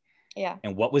 Yeah.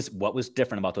 And what was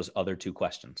different about those other 2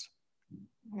 questions?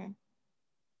 Mm-hmm.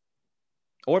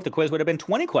 Or if the quiz would have been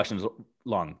 20 questions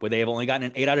long, would they have only gotten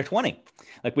an 8 out of 20?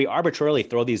 Like, we arbitrarily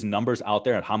throw these numbers out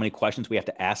there on how many questions we have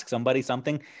to ask somebody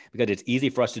something, because it's easy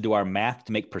for us to do our math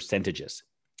to make percentages.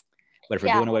 But if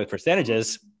we're doing away with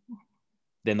percentages,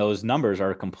 then those numbers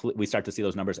are we start to see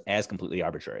those numbers as completely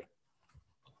arbitrary.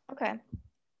 Okay.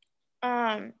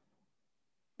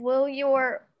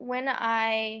 When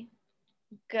I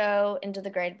go into the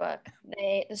grade book,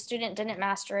 the student didn't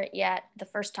master it yet the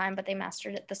first time, but they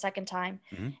mastered it the second time.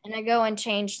 Mm-hmm. And I go and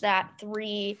change that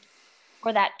 3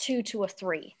 or that 2 to a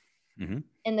 3 mm-hmm.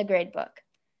 in the grade book.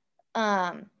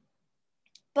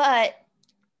 But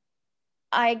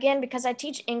because I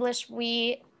teach English,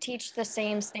 we teach the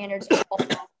same standards all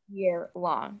year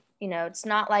long. You know, it's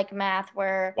not like math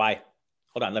where... Why?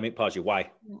 Hold on, let me pause you.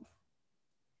 Why?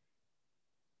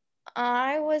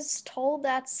 I was told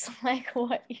that's like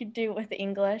what you do with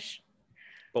English.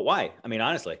 But why? I mean,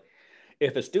 honestly,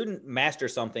 if a student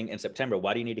masters something in September,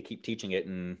 why do you need to keep teaching it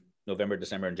in November,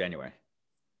 December, and January?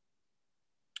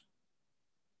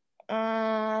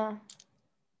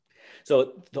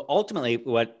 So ultimately,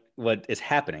 what is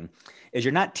happening is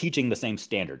you're not teaching the same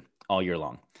standard. all year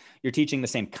long. You're teaching the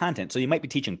same content. So you might be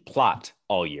teaching plot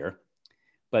all year,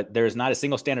 but there's not a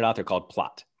single standard out there called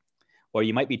plot. Or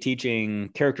you might be teaching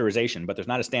characterization, but there's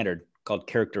not a standard called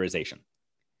characterization.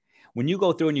 When you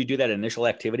go through and you do that initial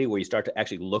activity where you start to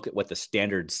actually look at what the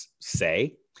standards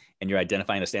say and you're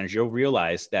identifying the standards, you'll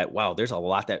realize that, wow, there's a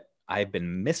lot that I've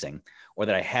been missing or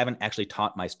that I haven't actually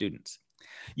taught my students.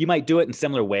 You might do it in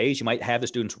similar ways. You might have the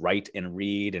students write and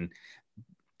read.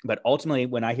 But ultimately,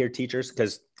 when I hear teachers,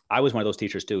 because I was one of those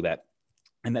teachers too,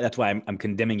 and that's why I'm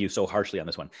condemning you so harshly on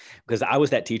this one, because I was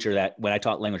that teacher that when I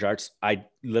taught language arts, I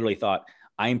literally thought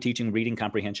I am teaching reading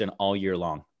comprehension all year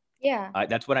long. Yeah.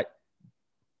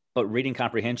 But reading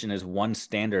comprehension is one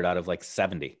standard out of like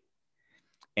 70.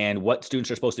 And what students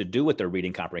are supposed to do with their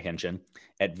reading comprehension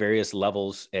at various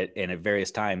levels and at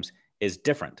various times is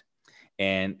different.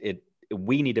 And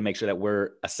we need to make sure that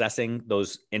we're assessing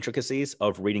those intricacies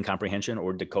of reading comprehension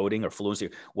or decoding or fluency,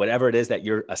 whatever it is that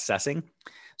you're assessing,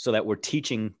 so that we're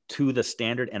teaching to the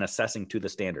standard and assessing to the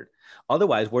standard.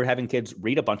 Otherwise, we're having kids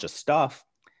read a bunch of stuff,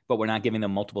 but we're not giving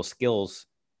them multiple skills.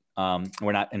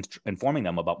 We're not informing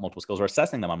them about multiple skills or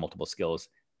assessing them on multiple skills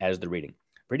as they're reading.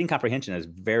 Reading comprehension is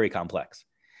very complex.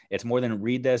 It's more than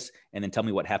read this and then tell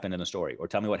me what happened in the story or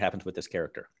tell me what happens with this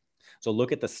character. So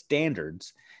look at the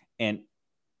standards. And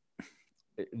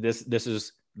this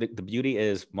is the beauty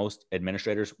is most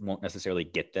administrators won't necessarily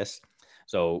get this.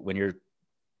 So when you're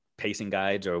pacing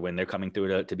guides or when they're coming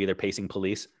through to be their pacing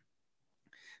police,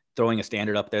 throwing a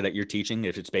standard up there that you're teaching,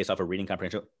 if it's based off of reading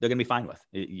comprehension, they're going to be fine with.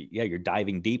 Yeah, you're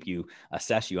diving deep. You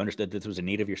assess, you understood this was a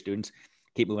need of your students.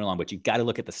 Keep moving along. But you got to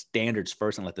look at the standards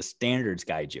first and let the standards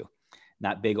guide you,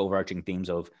 not big overarching themes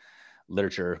of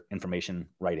literature, information,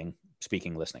 writing,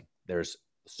 speaking, listening. There's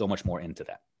so much more into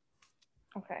that.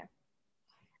 Okay.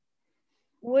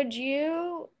 Would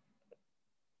you,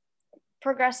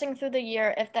 progressing through the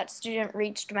year, if that student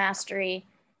reached mastery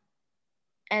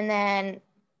and then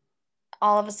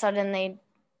all of a sudden they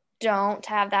don't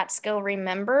have that skill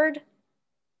remembered,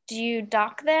 do you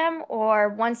dock them, or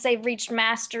once they've reached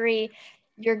mastery,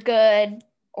 you're good,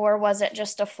 or was it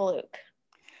just a fluke?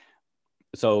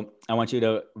 So I want you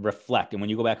to reflect. And when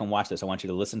you go back and watch this, I want you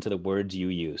to listen to the words you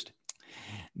used.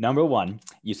 Number one,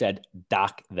 you said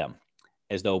dock them,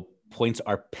 as though points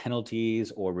are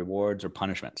penalties or rewards or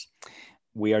punishments.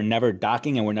 We are never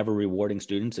docking and we're never rewarding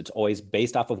students. It's always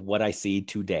based off of what I see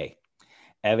today.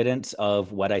 Evidence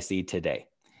of what I see today.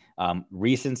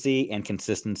 Recency and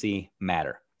consistency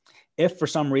matter. If for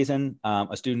some reason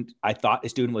I thought a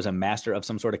student was a master of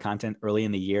some sort of content early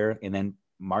in the year, and then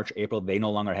March, April, they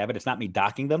no longer have it, it's not me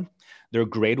docking them. Their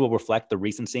grade will reflect the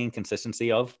recency and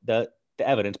consistency of the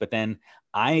evidence, but then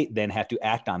I have to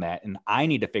act on that. And I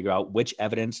need to figure out which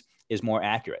evidence is more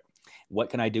accurate. What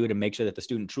can I do to make sure that the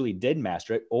student truly did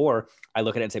master it? Or I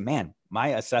look at it and say, man, my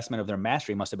assessment of their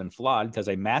mastery must have been flawed because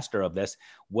a master of this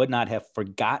would not have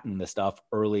forgotten the stuff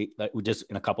early, just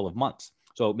in a couple of months.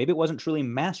 So maybe it wasn't truly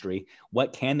mastery.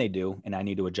 What can they do? And I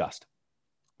need to adjust.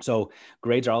 So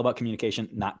grades are all about communication,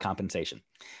 not compensation.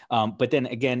 But then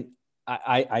again,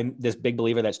 I'm this big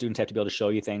believer that students have to be able to show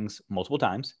you things multiple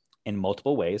times in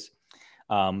multiple ways.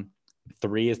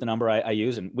 3 is the number I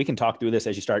use. And we can talk through this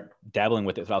as you start dabbling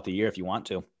with it throughout the year if you want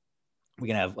to. We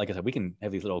can have, like I said, we can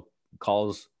have these little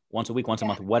calls once a week, once a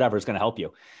month, whatever is going to help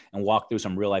you, and walk through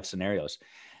some real life scenarios.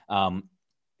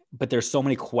 But there's so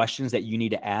many questions that you need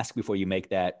to ask before you make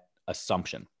that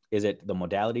assumption. Is it the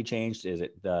modality changed? Is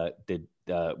it the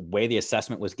way the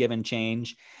assessment was given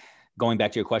change? Going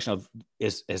back to your question of,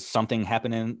 is something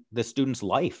happened in the student's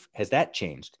life? Has that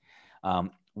changed?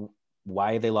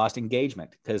 Why have they lost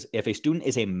engagement? Because if a student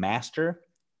is a master,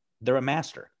 they're a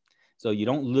master. So you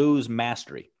don't lose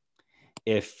mastery.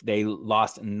 If they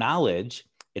lost knowledge,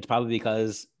 it's probably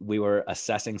because we were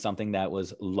assessing something that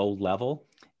was low level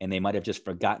and they might have just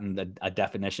forgotten a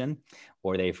definition,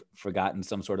 or they've forgotten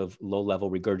some sort of low level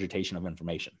regurgitation of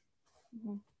information.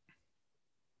 Mm-hmm.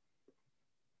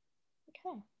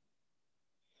 Okay.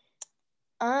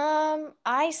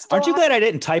 Aren't you glad I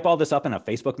didn't type all this up in a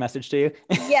Facebook message to you?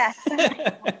 Yes.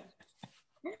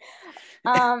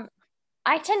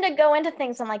 I tend to go into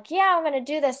things. I'm like, yeah, I'm going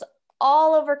to do this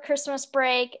all over Christmas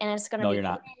break, and it's going to be you're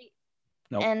not. great.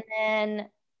 Nope. And then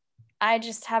I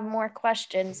just have more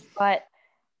questions, but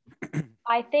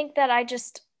I think that I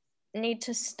just need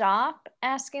to stop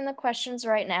asking the questions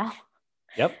right now.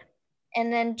 Yep.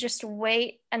 And then just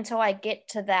wait until I get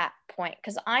to that point,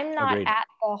 because I'm not Agreed. at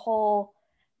the whole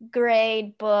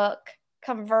grade book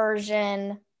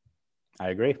conversion. I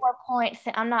agree. 4-point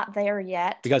thing. I'm not there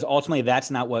yet. Because ultimately that's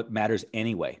not what matters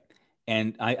anyway.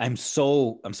 And I'm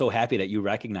so happy that you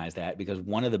recognize that, because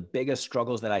one of the biggest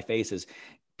struggles that I face is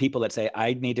people that say,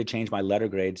 I need to change my letter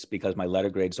grades because my letter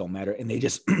grades don't matter. And they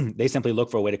just, they simply look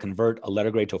for a way to convert a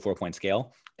letter grade to a 4-point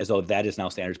scale as though that is now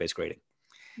standards-based grading.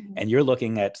 Mm-hmm. And you're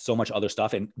looking at so much other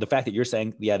stuff. And the fact that you're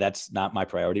saying, yeah, that's not my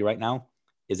priority right now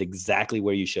is exactly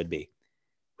where you should be.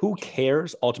 Who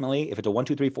cares ultimately if it's a 1,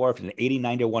 2, 3, 4, if it's an 80,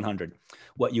 90, or 100?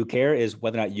 What you care is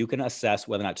whether or not you can assess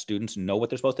whether or not students know what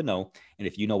they're supposed to know and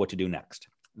if you know what to do next.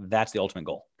 That's the ultimate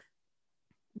goal.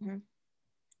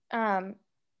 Mm-hmm.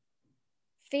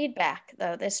 Feedback,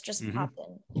 though, this just popped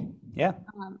in. Yeah.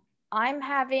 I'm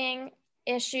having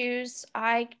issues.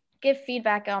 I give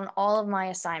feedback on all of my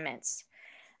assignments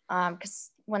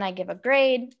because when I give a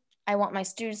grade, I want my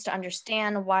students to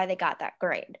understand why they got that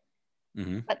grade.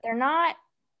 Mm-hmm. But they're not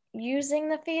using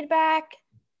the feedback,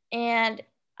 and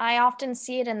I often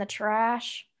see it in the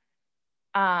trash.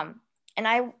 And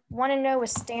I want to know, with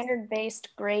standard-based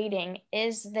grading,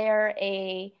 is there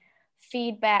a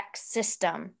feedback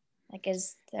system? Like,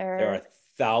 is there? There are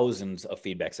thousands of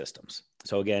feedback systems.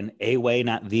 So again, a way,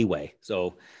 not the way.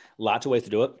 So lots of ways to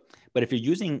do it. But if you're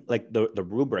using like the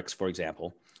rubrics, for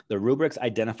example, the rubrics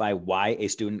identify why a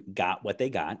student got what they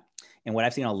got. And what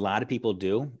I've seen a lot of people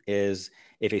do is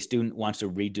if a student wants to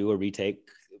redo or retake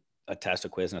a test, a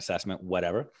quiz, an assessment,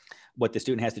 whatever, what the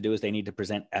student has to do is they need to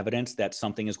present evidence that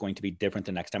something is going to be different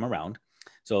the next time around.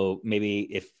 So maybe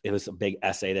if it was a big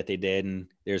essay that they did and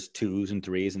there's 2s and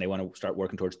 3s and they want to start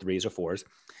working towards 3s or 4s,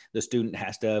 the student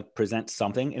has to present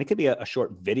something. And it could be a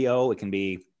short video. It can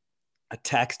be a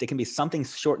text. It can be something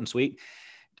short and sweet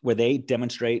where they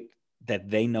demonstrate that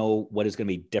they know what is going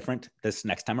to be different this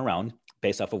next time around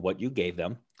based off of what you gave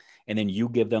them. And then you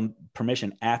give them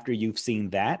permission after you've seen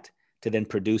that to then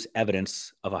produce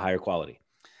evidence of a higher quality.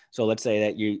 So let's say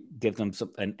that you give them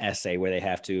an essay where they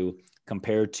have to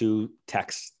compare 2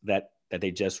 texts that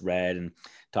they just read and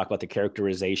talk about the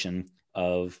characterization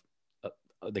of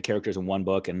the characters in one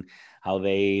book and how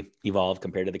they evolved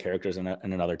compared to the characters in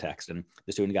another text. And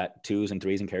the student got 2s and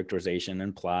 3s in characterization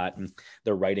and plot, and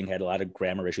their writing had a lot of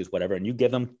grammar issues, whatever. And you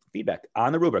give them feedback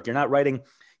on the rubric. You're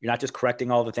not just correcting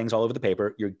all the things all over the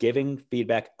paper. You're giving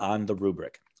feedback on the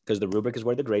rubric, because the rubric is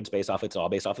where the grade's based off. It's all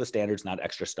based off the standards, not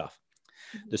extra stuff.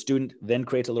 Mm-hmm. The student then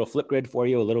creates a little flip grid for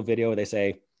you, a little video where they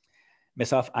say,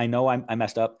 Miss Huff, I know I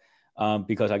messed up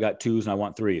because I got 2s and I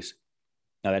want 3s.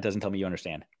 Now that doesn't tell me you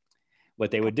understand. What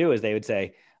they would do is they would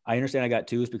say, I understand I got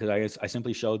 2s because I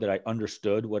simply showed that I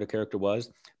understood what a character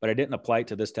was, but I didn't apply it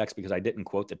to this text because I didn't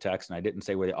quote the text and I didn't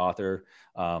say where the author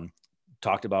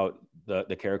talked about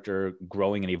the character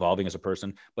growing and evolving as a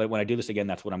person. But when I do this again,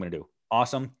 that's what I'm going to do.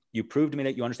 Awesome. You proved to me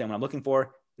that you understand what I'm looking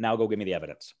for. Now go give me the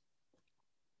evidence.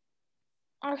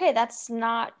 Okay, that's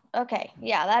not okay.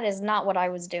 Yeah, that is not what I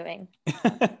was doing.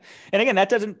 And again, that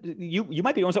doesn't, you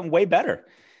might be doing something way better,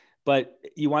 but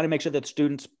you want to make sure that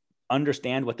students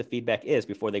understand what the feedback is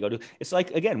before they go to. It's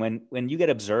like, again, when you get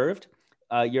observed,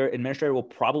 your administrator will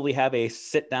probably have a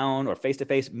sit down or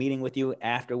face-to-face meeting with you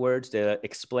afterwards to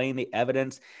explain the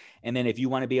evidence. And then if you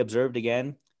want to be observed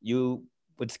again, you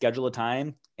would schedule a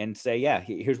time and say, yeah,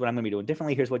 here's what I'm going to be doing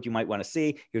differently. Here's what you might want to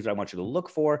see. Here's what I want you to look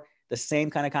for. The same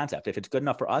kind of concept. If it's good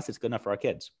enough for us, it's good enough for our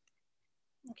kids.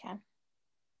 Okay.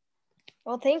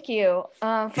 Well, thank you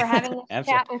for having this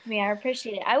chat with me. I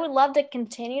appreciate it. I would love to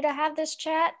continue to have this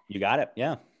chat. You got it.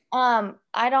 Yeah.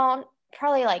 I don't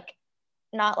probably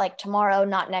not like tomorrow,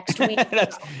 not next week.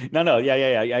 No.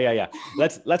 Yeah.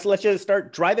 Let's just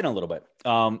start driving a little bit.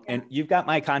 And you've got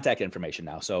my contact information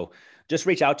now. So just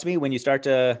reach out to me when you start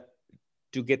to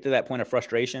get to that point of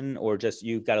frustration, or just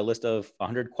you've got a list of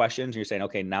 100 questions and you're saying,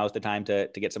 okay, now's the time to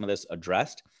get some of this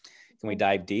addressed. Can we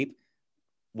dive deep?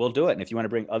 We'll do it. And if you want to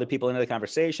bring other people into the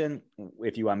conversation,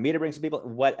 if you want me to bring some people,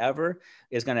 whatever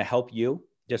is going to help you,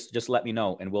 just let me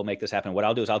know and we'll make this happen. What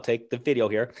I'll do is I'll take the video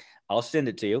here. I'll send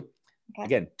it to you. Okay.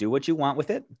 Again, do what you want with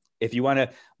it. If you want to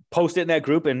post it in that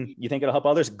group and you think it'll help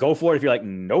others, go for it. If you're like,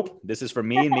 nope, this is for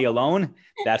me and me alone,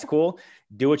 that's cool.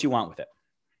 Do what you want with it.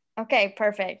 Okay,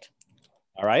 perfect.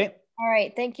 All right. All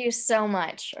right. Thank you so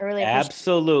much. I really appreciate it.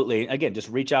 Absolutely. Again, just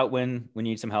reach out when you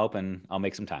need some help and I'll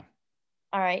make some time.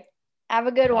 All right. Have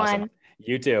a good one.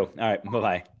 You too. All right.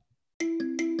 Bye-bye.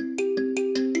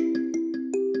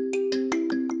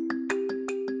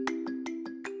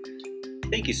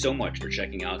 Thank you so much for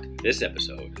checking out this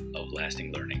episode of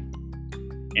Lasting Learning.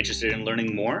 Interested in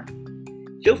learning more?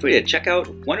 Feel free to check out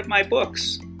one of my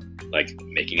books, like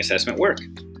Making Assessment Work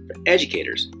for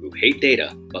Educators Who Hate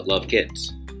Data But Love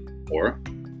Kids, or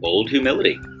Bold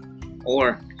Humility,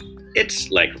 or It's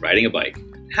Like Riding a Bike,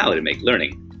 How to Make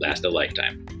Learning Last a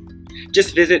Lifetime.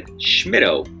 Just visit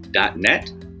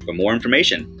schmitto.net for more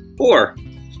information, or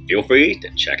feel free to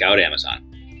check out Amazon.